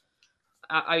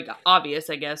obvious,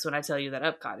 I guess, when I tell you that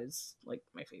Epcot is like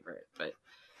my favorite. But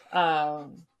I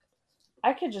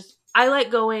like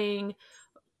going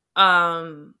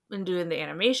and doing the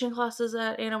animation classes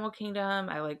at Animal Kingdom.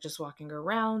 I like just walking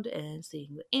around and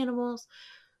seeing the animals,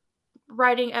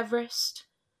 riding Everest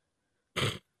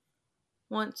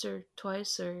once or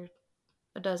twice or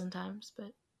a dozen times,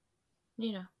 but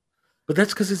But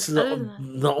that's because it's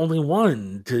the only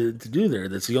one to do there.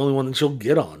 That's the only one that you'll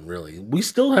get on, really. We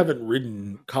still haven't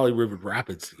ridden Kali River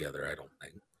Rapids together, I don't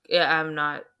think. Yeah, I'm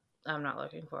not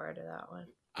looking forward to that one.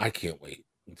 I can't wait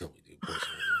until we do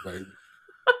personally.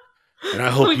 And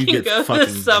I hope you get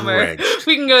fucking drenched.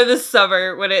 We can go this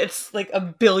summer when it's like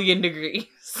 1 billion degrees.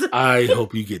 I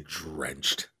hope you get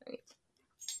drenched.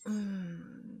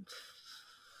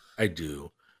 I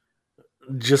do.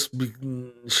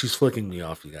 She's flicking me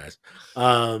off, you guys.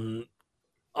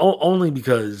 Only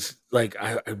because, like,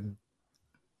 I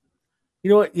you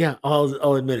know what? Yeah,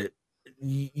 I'll admit it.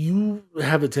 You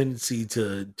have a tendency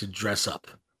to dress up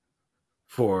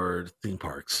for theme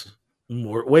parks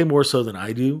way more so than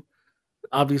I do.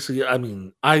 Obviously, I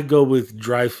mean, I go with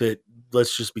dry fit.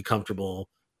 Let's just be comfortable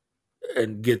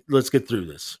and let's get through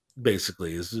this.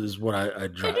 Basically, is what I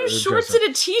drive. And shorts and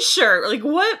a t-shirt. Like,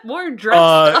 what more dressed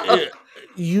up?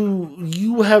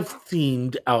 You have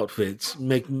themed outfits.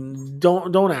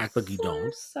 Don't act like you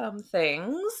don't. Some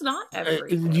things, not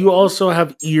everything. You also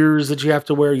have ears that you have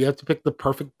to wear. You have to pick the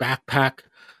perfect backpack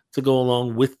to go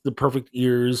along with the perfect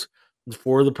ears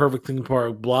for the perfect theme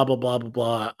park. Blah blah blah blah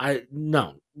blah.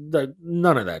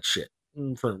 None of that shit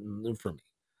for me.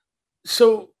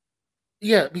 So,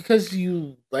 yeah, because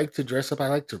you like to dress up, I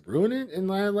like to ruin it, and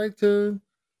I like to,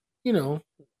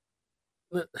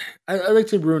 I like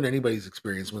to ruin anybody's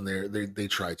experience when they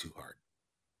try too hard.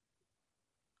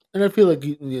 And I feel like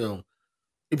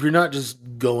if you're not just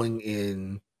going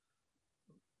in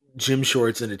gym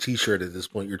shorts and a t-shirt at this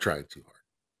point, you're trying too hard.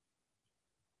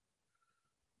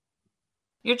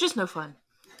 You're just no fun.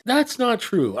 That's not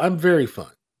true. I'm very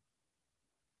fun.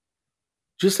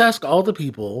 Just ask all the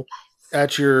people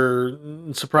at your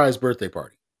surprise birthday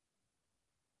party.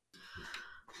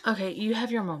 Okay, you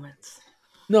have your moments.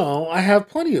 No, I have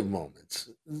plenty of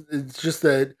moments. It's just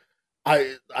that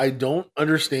I don't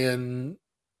understand.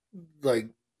 Like,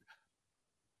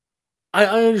 I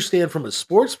understand from a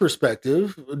sports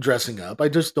perspective dressing up. I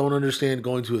just don't understand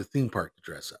going to a theme park to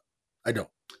dress up. I don't.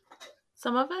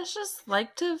 Some of us just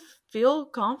like to feel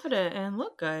confident and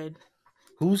look good.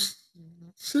 Who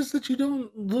says that you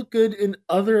don't look good in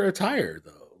other attire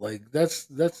though? Like that's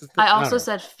the thing. I also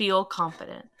said feel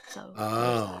confident. So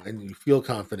and you feel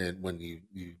confident when you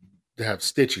have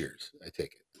stitch ears. I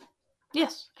take it.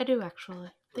 Yes, I do actually.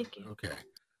 Thank you. Okay.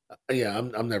 Yeah,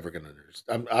 I'm never gonna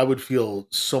understand. I would feel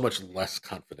so much less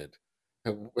confident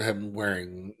having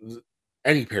wearing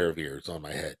any pair of ears on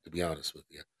my head. To be honest with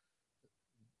you,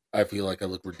 I feel like I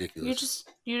look ridiculous.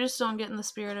 You just don't get in the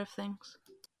spirit of things.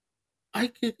 I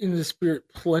get in the spirit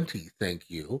plenty, thank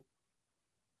you.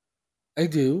 I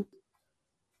do.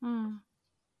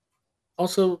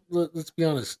 Also, let's be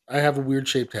honest. I have a weird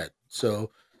shaped head,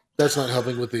 so that's not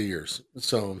helping with the ears.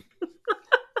 So.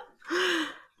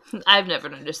 I've never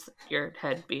noticed your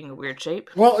head being a weird shape.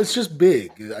 Well, it's just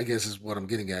big, I guess is what I'm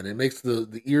getting at. It makes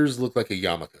the ears look like a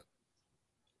yarmulke.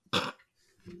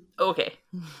 Okay.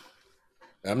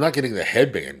 I'm not getting the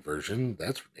headband version,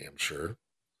 that's for damn sure.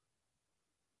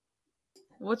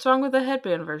 What's wrong with the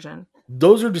headband version?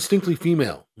 Those are distinctly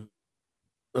female.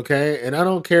 Okay? And I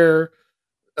don't care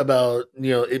about,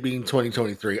 it being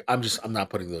 2023. I'm not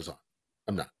putting those on.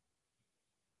 I'm not.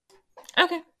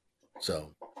 Okay.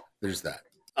 So, there's that.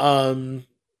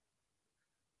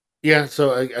 Yeah,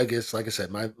 so I guess, like I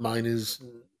said, mine is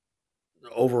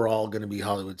overall going to be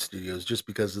Hollywood Studios just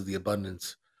because of the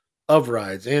abundance of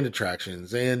rides and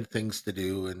attractions and things to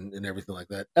do and everything like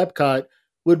that. Epcot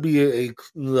would be a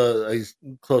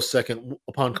close second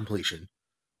upon completion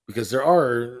because there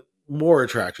are more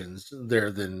attractions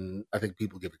there than I think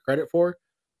people give it credit for.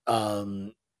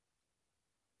 I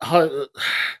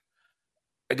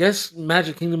guess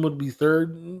Magic Kingdom would be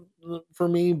third for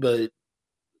me, but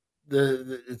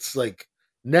it's like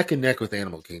neck and neck with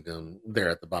Animal Kingdom there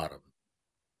at the bottom.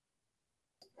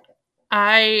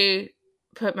 I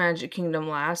put Magic Kingdom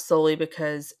last solely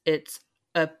because it's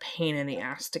a pain in the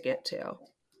ass to get to.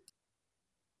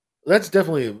 That's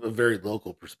definitely a very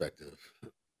local perspective.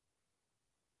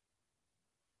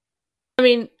 I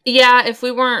mean, yeah, if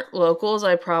we weren't locals,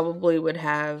 I probably would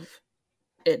have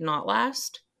it not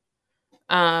last.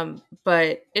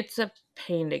 But it's a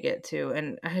pain to get to,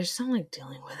 and I just don't like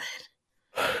dealing with it.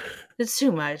 It's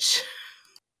too much.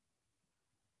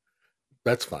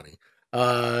 That's funny.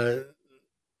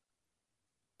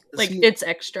 It's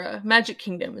extra. Magic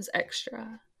Kingdom is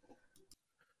extra.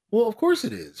 Well, of course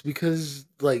it is, because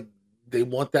they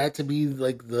want that to be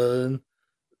like the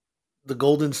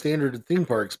golden standard of theme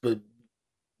parks, but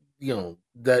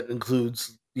that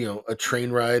includes a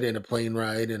train ride and a plane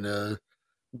ride and a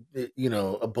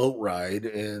boat ride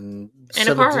and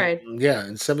a car ride. Yeah,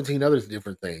 and 17 other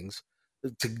different things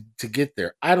to get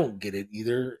there. I don't get it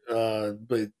either,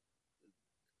 but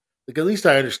at least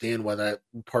I understand why that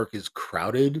park is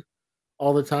crowded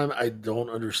all the time. I don't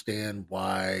understand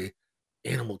why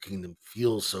Animal Kingdom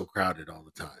feels so crowded all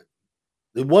the time.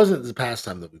 It wasn't the past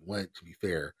time that we went, to be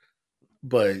fair,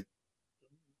 but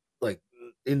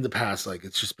in the past,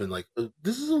 it's just been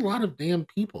this is a lot of damn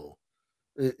people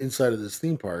inside of this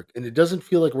theme park, and it doesn't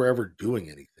feel like we're ever doing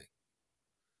anything.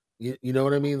 You know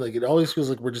what I mean? It always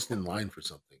feels like we're just in line for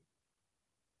something.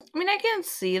 I mean, I can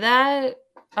see that.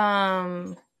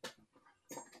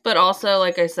 But also,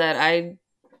 like I said,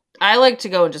 I like to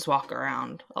go and just walk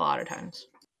around a lot of times.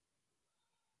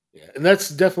 Yeah, and that's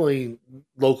definitely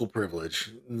local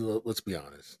privilege. Let's be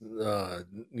honest. The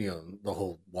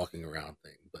whole walking around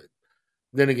thing. But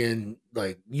then again,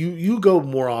 you go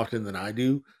more often than I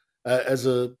do. As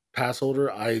a pass holder,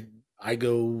 I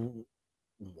go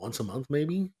once a month,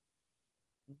 maybe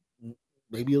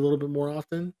a little bit more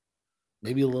often,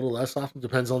 maybe a little less often.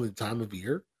 Depends on the time of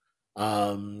year.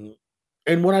 And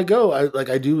when I go,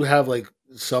 I do have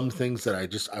some things that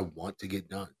I want to get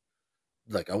done.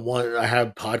 I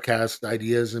have podcast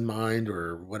ideas in mind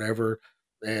or whatever,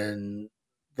 and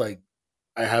I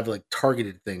have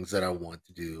targeted things that I want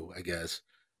to do, I guess.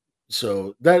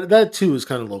 So that too is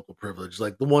kind of local privilege.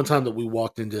 The one time that we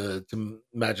walked into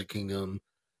Magic Kingdom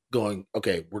going,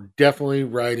 okay, we're definitely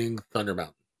riding Thunder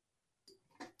Mountain.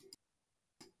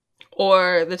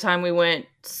 Or the time we went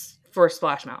for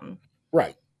Splash Mountain.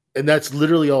 Right. And that's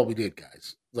literally all we did,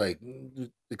 guys.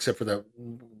 Except for that,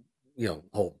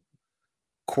 whole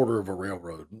quarter of a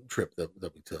railroad trip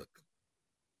that we took.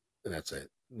 And that's it,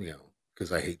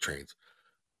 because I hate trains.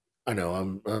 I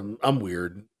know I'm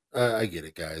weird. I get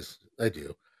it, guys. I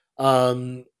do.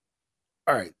 All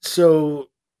right. So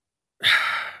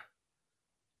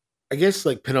I guess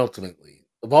penultimately,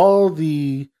 of all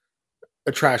the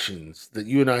attractions that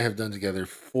you and I have done together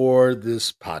for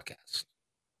this podcast,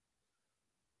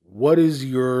 what is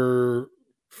your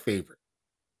favorite?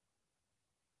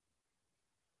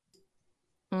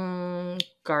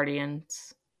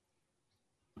 Guardians.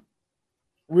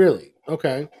 Really?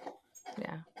 Okay.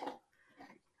 Yeah.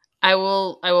 I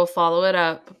will follow it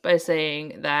up by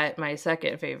saying that my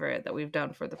second favorite that we've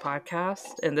done for the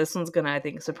podcast, and this one's gonna, I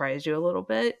think, surprise you a little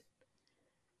bit.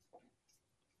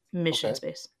 Mission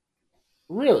Space.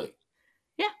 Really?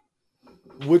 Yeah.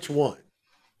 Which one?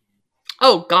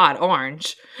 Oh God,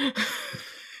 Orange.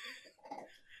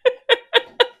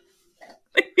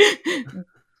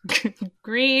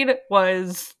 Green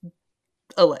was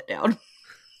a letdown.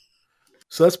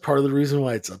 So that's part of the reason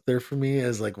why it's up there for me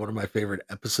as like one of my favorite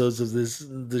episodes of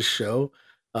this show.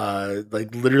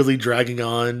 Like literally dragging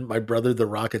on my brother, the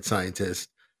rocket scientist,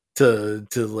 to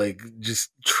like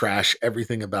just trash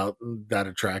everything about that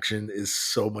attraction is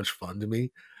so much fun to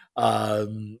me.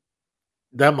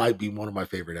 That might be one of my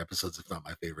favorite episodes, if not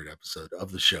my favorite episode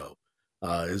of the show.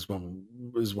 Is when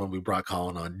we brought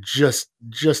Colin on just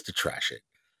to trash it,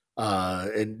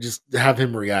 and just have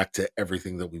him react to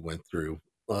everything that we went through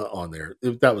on there.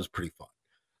 That was pretty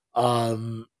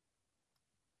fun.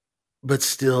 But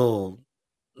still,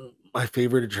 my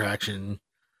favorite attraction,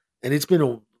 and it's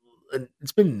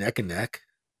been neck and neck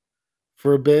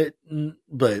for a bit,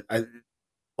 but I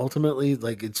ultimately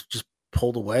like it's just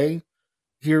pulled away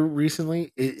here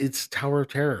recently. It's Tower of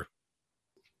Terror.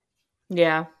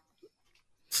 Yeah.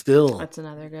 Still, that's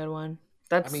another good one.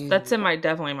 That's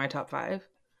definitely my top 5.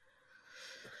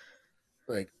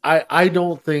 Like I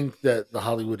don't think that the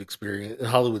Hollywood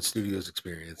Studios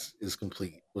experience is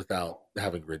complete without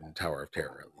having ridden Tower of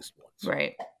Terror at least once.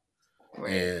 Right.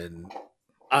 And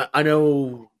I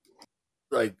know,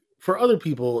 like for other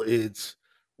people, it's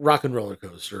Rock and Roller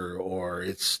Coaster or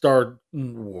it's Star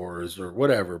Wars or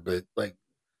whatever, but like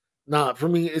not for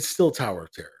me. It's still Tower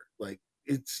of Terror. Like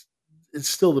it's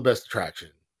still the best attraction,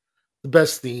 the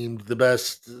best themed, the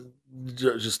best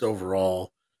just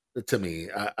overall. To me,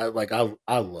 I love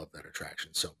that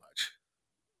attraction so much.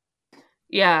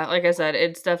 Yeah, like I said,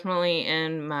 it's definitely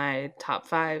in my top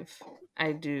 5.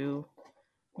 I do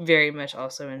very much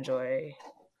also enjoy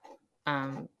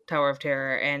Tower of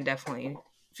Terror and definitely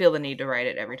feel the need to ride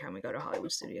it every time we go to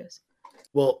Hollywood Studios.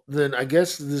 Well, then I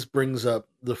guess this brings up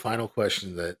the final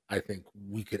question that I think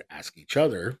we could ask each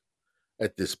other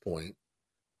at this point,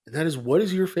 and that is, what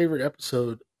is your favorite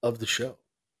episode of the show?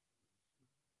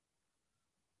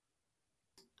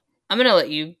 I'm gonna let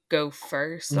you go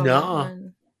first on that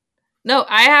one. No,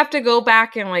 I have to go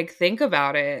back and like think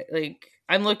about it. Like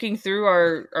I'm looking through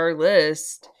our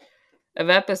list of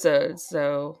episodes,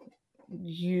 so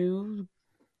you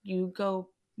go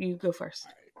first.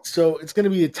 So it's going to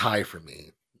be a tie for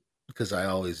me because I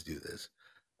always do this.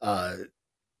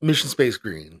 Mission Space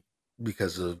Green,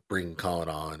 because of bringing Colin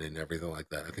on and everything like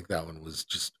that. I think that one was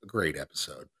just a great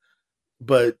episode.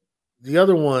 But the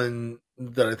other one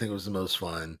that I think was the most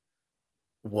fun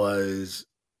was,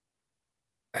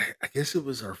 I guess it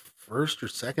was our first or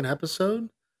second episode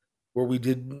where we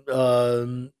did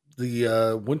the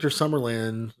Winter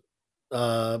Summerland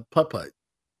putt-putt.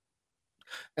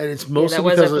 And it's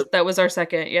mostly that was our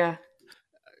second, yeah.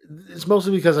 It's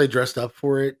mostly because I dressed up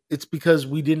for it. It's because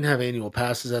we didn't have annual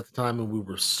passes at the time and we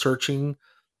were searching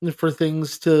for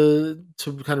things to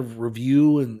kind of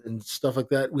review and stuff like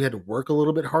that. We had to work a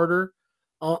little bit harder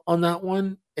on that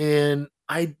one. And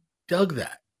I dug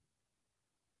that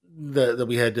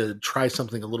we had to try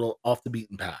something a little off the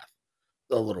beaten path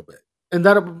a little bit. And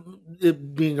that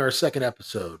it being our second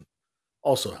episode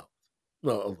also helped a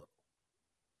little.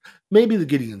 Maybe the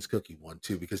Gideon's Cookie one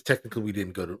too, because technically we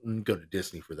didn't go to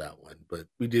Disney for that one, but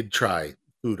we did try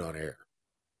food on air.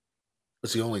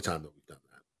 It's the only time that we've done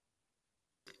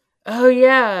that. Oh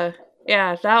yeah,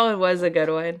 that one was a good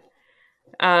one.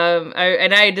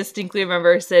 I distinctly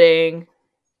remember sitting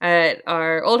at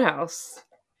our old house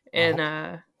in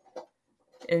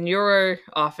your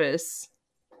office,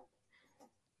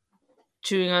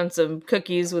 chewing on some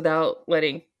cookies without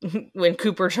letting when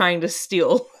Cooper trying to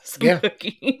steal some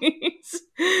cookies.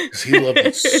 Because he loved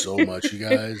it so much, you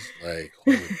guys. Like,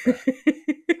 holy crap.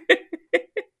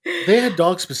 They had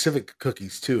dog specific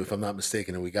cookies too, if I'm not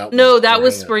mistaken, and we got no. That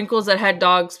was Sprinkles that had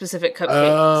dog specific cupcakes.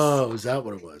 Oh, is that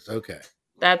what it was? Okay,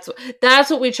 that's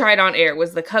what we tried on air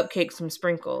was the cupcakes from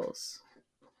Sprinkles.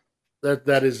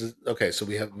 That is okay. So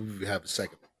we have a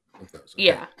second of those. Okay.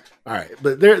 Yeah. All right,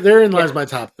 but therein lies my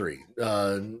top 3.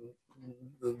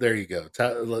 There you go.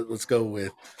 Let's go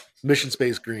with Mission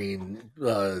Space Green,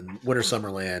 Winter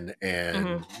Summerland,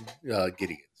 and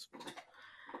Gideon's.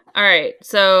 All right.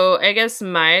 So I guess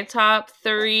my top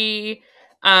 3,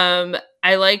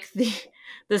 I like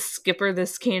the Skipper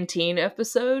This Canteen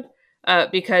episode,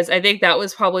 because I think that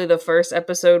was probably the first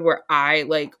episode where I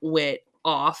like went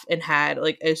off and had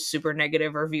like a super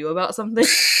negative review about something.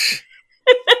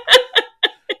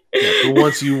 Yeah, for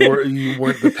once you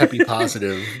weren't the peppy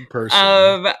positive person.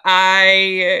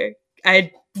 I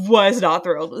was not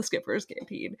thrilled with Skipper's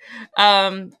Canteen.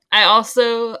 I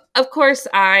also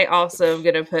am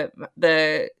gonna put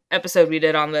the episode we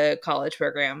did on the college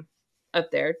program up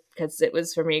there because it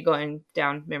was for me going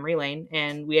down memory lane,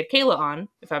 and we had Kayla on,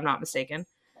 if I'm not mistaken.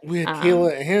 We had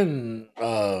Kayla and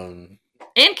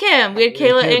Kim. We had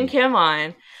Kayla and Kim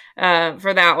on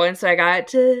for that one, so I got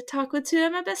to talk with 2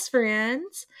 of my best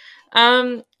friends.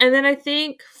 And then I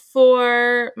think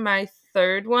for my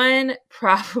third one,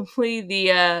 probably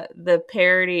the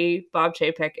parody Bob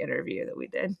Chapek interview that we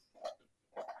did.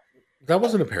 That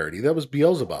wasn't a parody. That was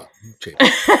Beelzebub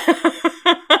Chapek.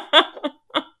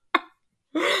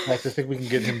 I think we can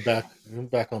get him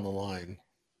back on the line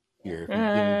here.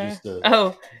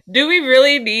 Do we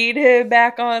really need him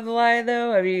back on the line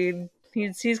though? I mean,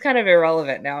 he's kind of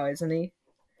irrelevant now, isn't he?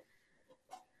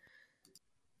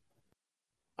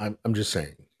 I'm just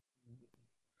saying.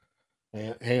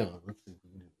 Hang on. Let's see if we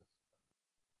can do this.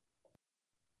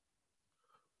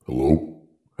 Hello?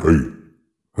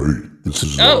 Hey, this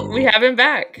is... we have him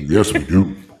back. Yes, we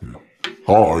do.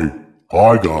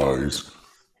 Hi, guys.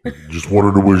 Just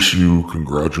wanted to wish you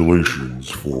congratulations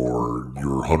for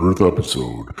your 100th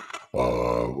episode.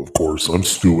 Of course, I'm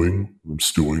stewing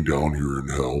down here in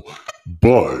hell,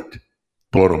 but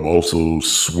I'm also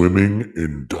swimming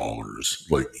in dollars.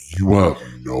 Like, you have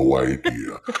no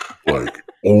idea. Like,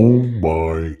 oh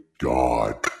my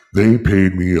God. They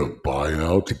paid me a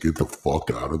buyout to get the fuck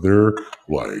out of there.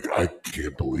 Like, I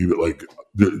can't believe it. Like,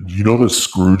 you know the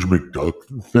Scrooge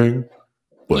McDuck thing?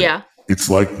 Like, yeah. It's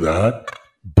like that,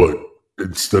 but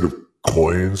instead of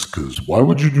coins, because why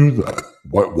would you do that?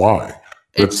 Why?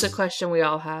 It's a question we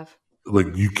all have.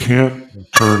 Like, you can't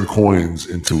turn coins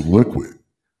into liquid,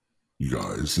 you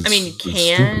guys. I mean, you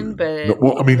can, but... No,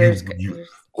 well, I mean,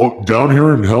 down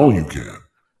here in hell, you can.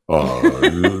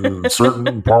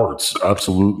 Certain parts,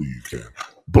 absolutely you can.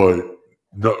 But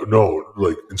no,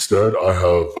 like, instead, I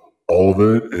have all of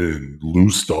it in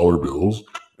loose dollar bills.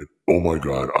 And, oh my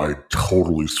God, I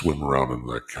totally swim around in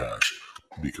that cash.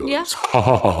 Because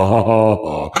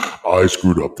I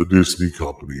screwed up the Disney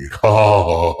company.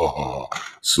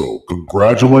 So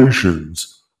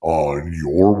congratulations on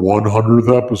your 100th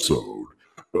episode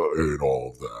and all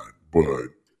of that.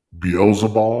 But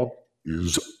Beelzebub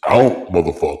is out,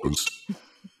 motherfuckers.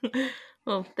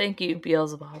 Well, thank you,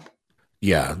 Beelzebub.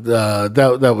 Yeah,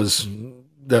 that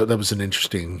was an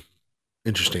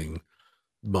interesting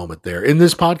moment there in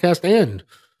this podcast and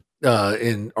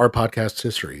in our podcast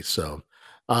history. So.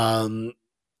 All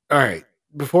right.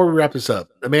 Before we wrap this up,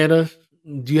 Amanda,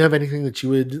 do you have anything that you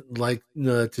would like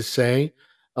to say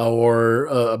or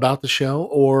about the show,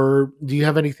 or do you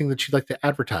have anything that you'd like to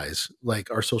advertise, like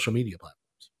our social media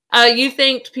platforms? You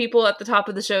thanked people at the top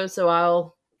of the show, so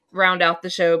I'll round out the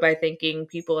show by thanking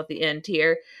people at the end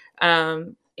here.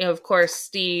 Of course,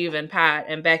 Steve and Pat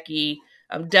and Becky.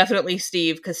 Definitely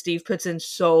Steve, because Steve puts in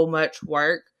so much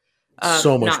work.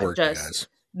 So much work, guys.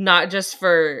 Not just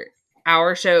for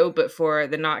our show, but for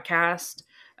the Notcast.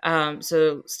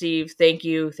 So Steve, thank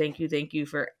you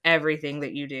for everything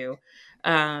that you do.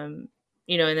 And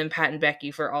then Pat and Becky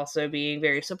for also being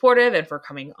very supportive and for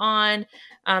coming on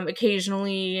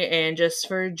occasionally, and just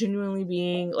for genuinely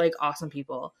being like awesome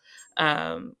people.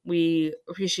 We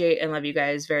appreciate and love you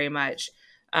guys very much.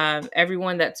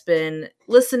 Everyone that's been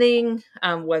listening,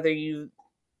 whether you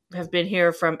have been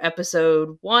here from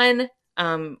episode 1,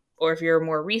 or if you're a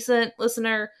more recent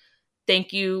listener,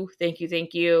 thank you.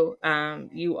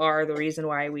 You are the reason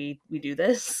why we do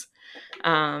this.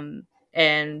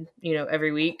 And,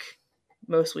 every week,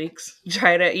 most weeks,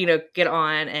 try to, get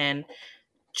on and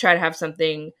try to have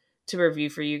something to review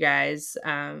for you guys.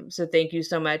 So thank you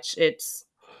so much. It's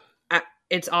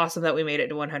awesome that we made it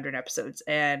to 100 episodes,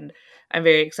 and I'm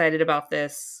very excited about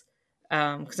this.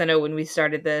 Because I know when we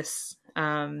started this,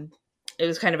 it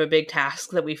was kind of a big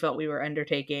task that we felt we were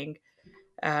undertaking.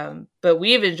 But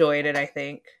we've enjoyed it, I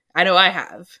think. I know I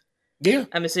have. Yeah.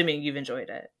 I'm assuming you've enjoyed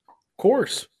it. Of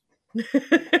course.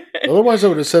 Otherwise, I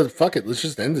would have said, fuck it, let's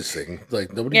just end this thing.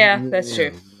 Like, nobody... Yeah, that's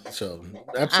true. So,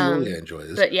 absolutely I enjoy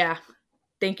this. But yeah,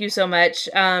 thank you so much.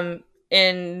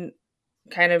 In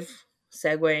kind of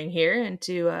segueing here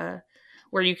into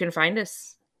where you can find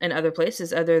us in other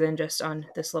places other than just on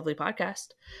this lovely podcast.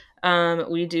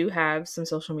 We do have some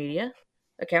social media.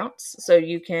 accounts. So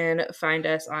you can find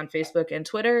us on Facebook and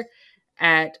Twitter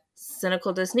at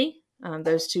Cynical Disney.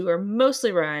 Those two are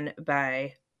mostly run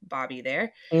by Bobby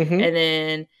there. Mm-hmm. And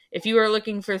then if you are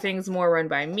looking for things more run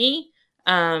by me,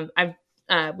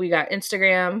 we got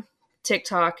Instagram,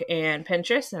 TikTok, and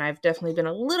Pinterest, and I've definitely been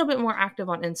a little bit more active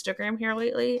on Instagram here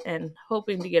lately and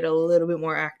hoping to get a little bit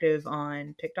more active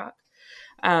on TikTok.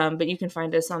 But you can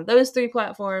find us on those 3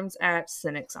 platforms at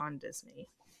Cynics on Disney.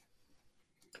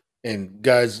 And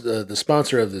guys, the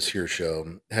sponsor of this here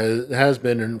show has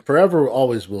been and forever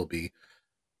always will be.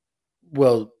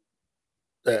 Well,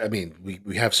 I mean,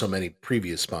 we have so many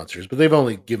previous sponsors, but they've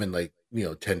only given like,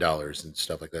 $10 and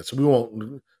stuff like that. So we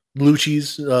won't.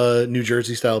 Lucci's New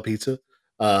Jersey style pizza.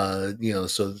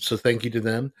 So thank you to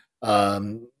them.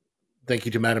 Thank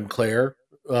you to Madame Claire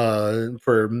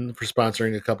for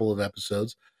sponsoring a couple of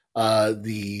episodes.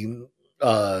 The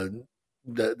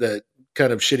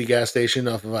kind of shitty gas station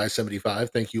off of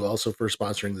I-75. Thank you also for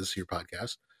sponsoring this here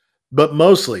podcast. But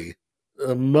mostly,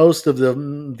 most of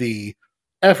the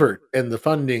effort and the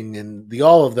funding and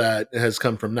all of that has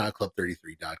come from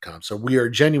NotClub33.com. So we are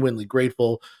genuinely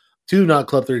grateful to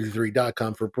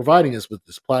NotClub33.com for providing us with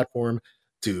this platform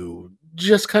to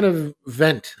just kind of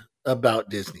vent about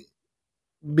Disney.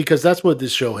 Because that's what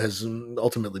this show has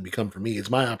ultimately become for me. It's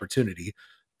my opportunity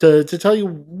to tell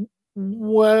you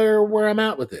where I'm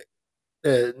at with it.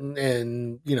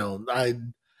 And I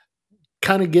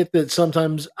kind of get that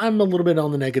sometimes I'm a little bit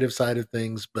on the negative side of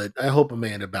things, but I hope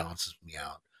Amanda balances me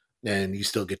out and you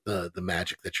still get the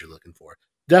magic that you're looking for.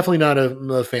 Definitely not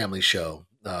a family show,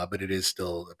 but it is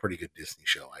still a pretty good Disney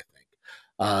show, I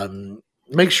think.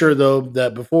 Make sure, though,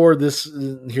 that before this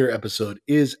here episode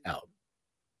is out,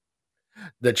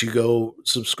 that you go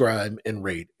subscribe and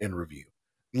rate and review.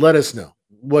 Let us know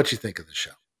what you think of the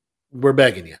show. We're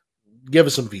begging you. Give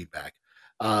us some feedback.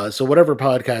 So whatever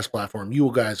podcast platform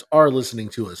you guys are listening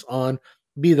to us on,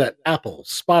 be that Apple,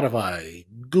 Spotify,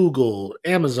 Google,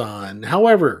 Amazon,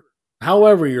 however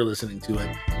you're listening to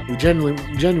it, we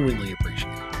genuinely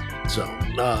appreciate it. So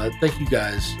thank you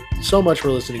guys so much for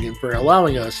listening and for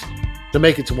allowing us to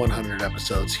make it to 100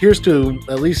 episodes. Here's to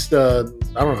at least,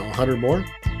 100 more.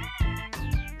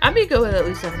 I'd be good with at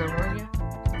least 100 more, yeah.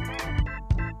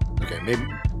 Okay,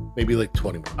 maybe like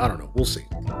 20 more. I don't know. We'll see.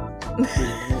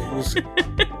 We'll see.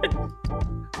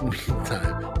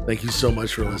 Meantime, thank you so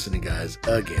much for listening, guys.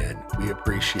 Again, we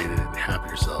appreciate it and have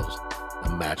yourselves a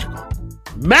magical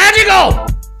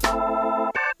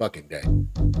fucking day.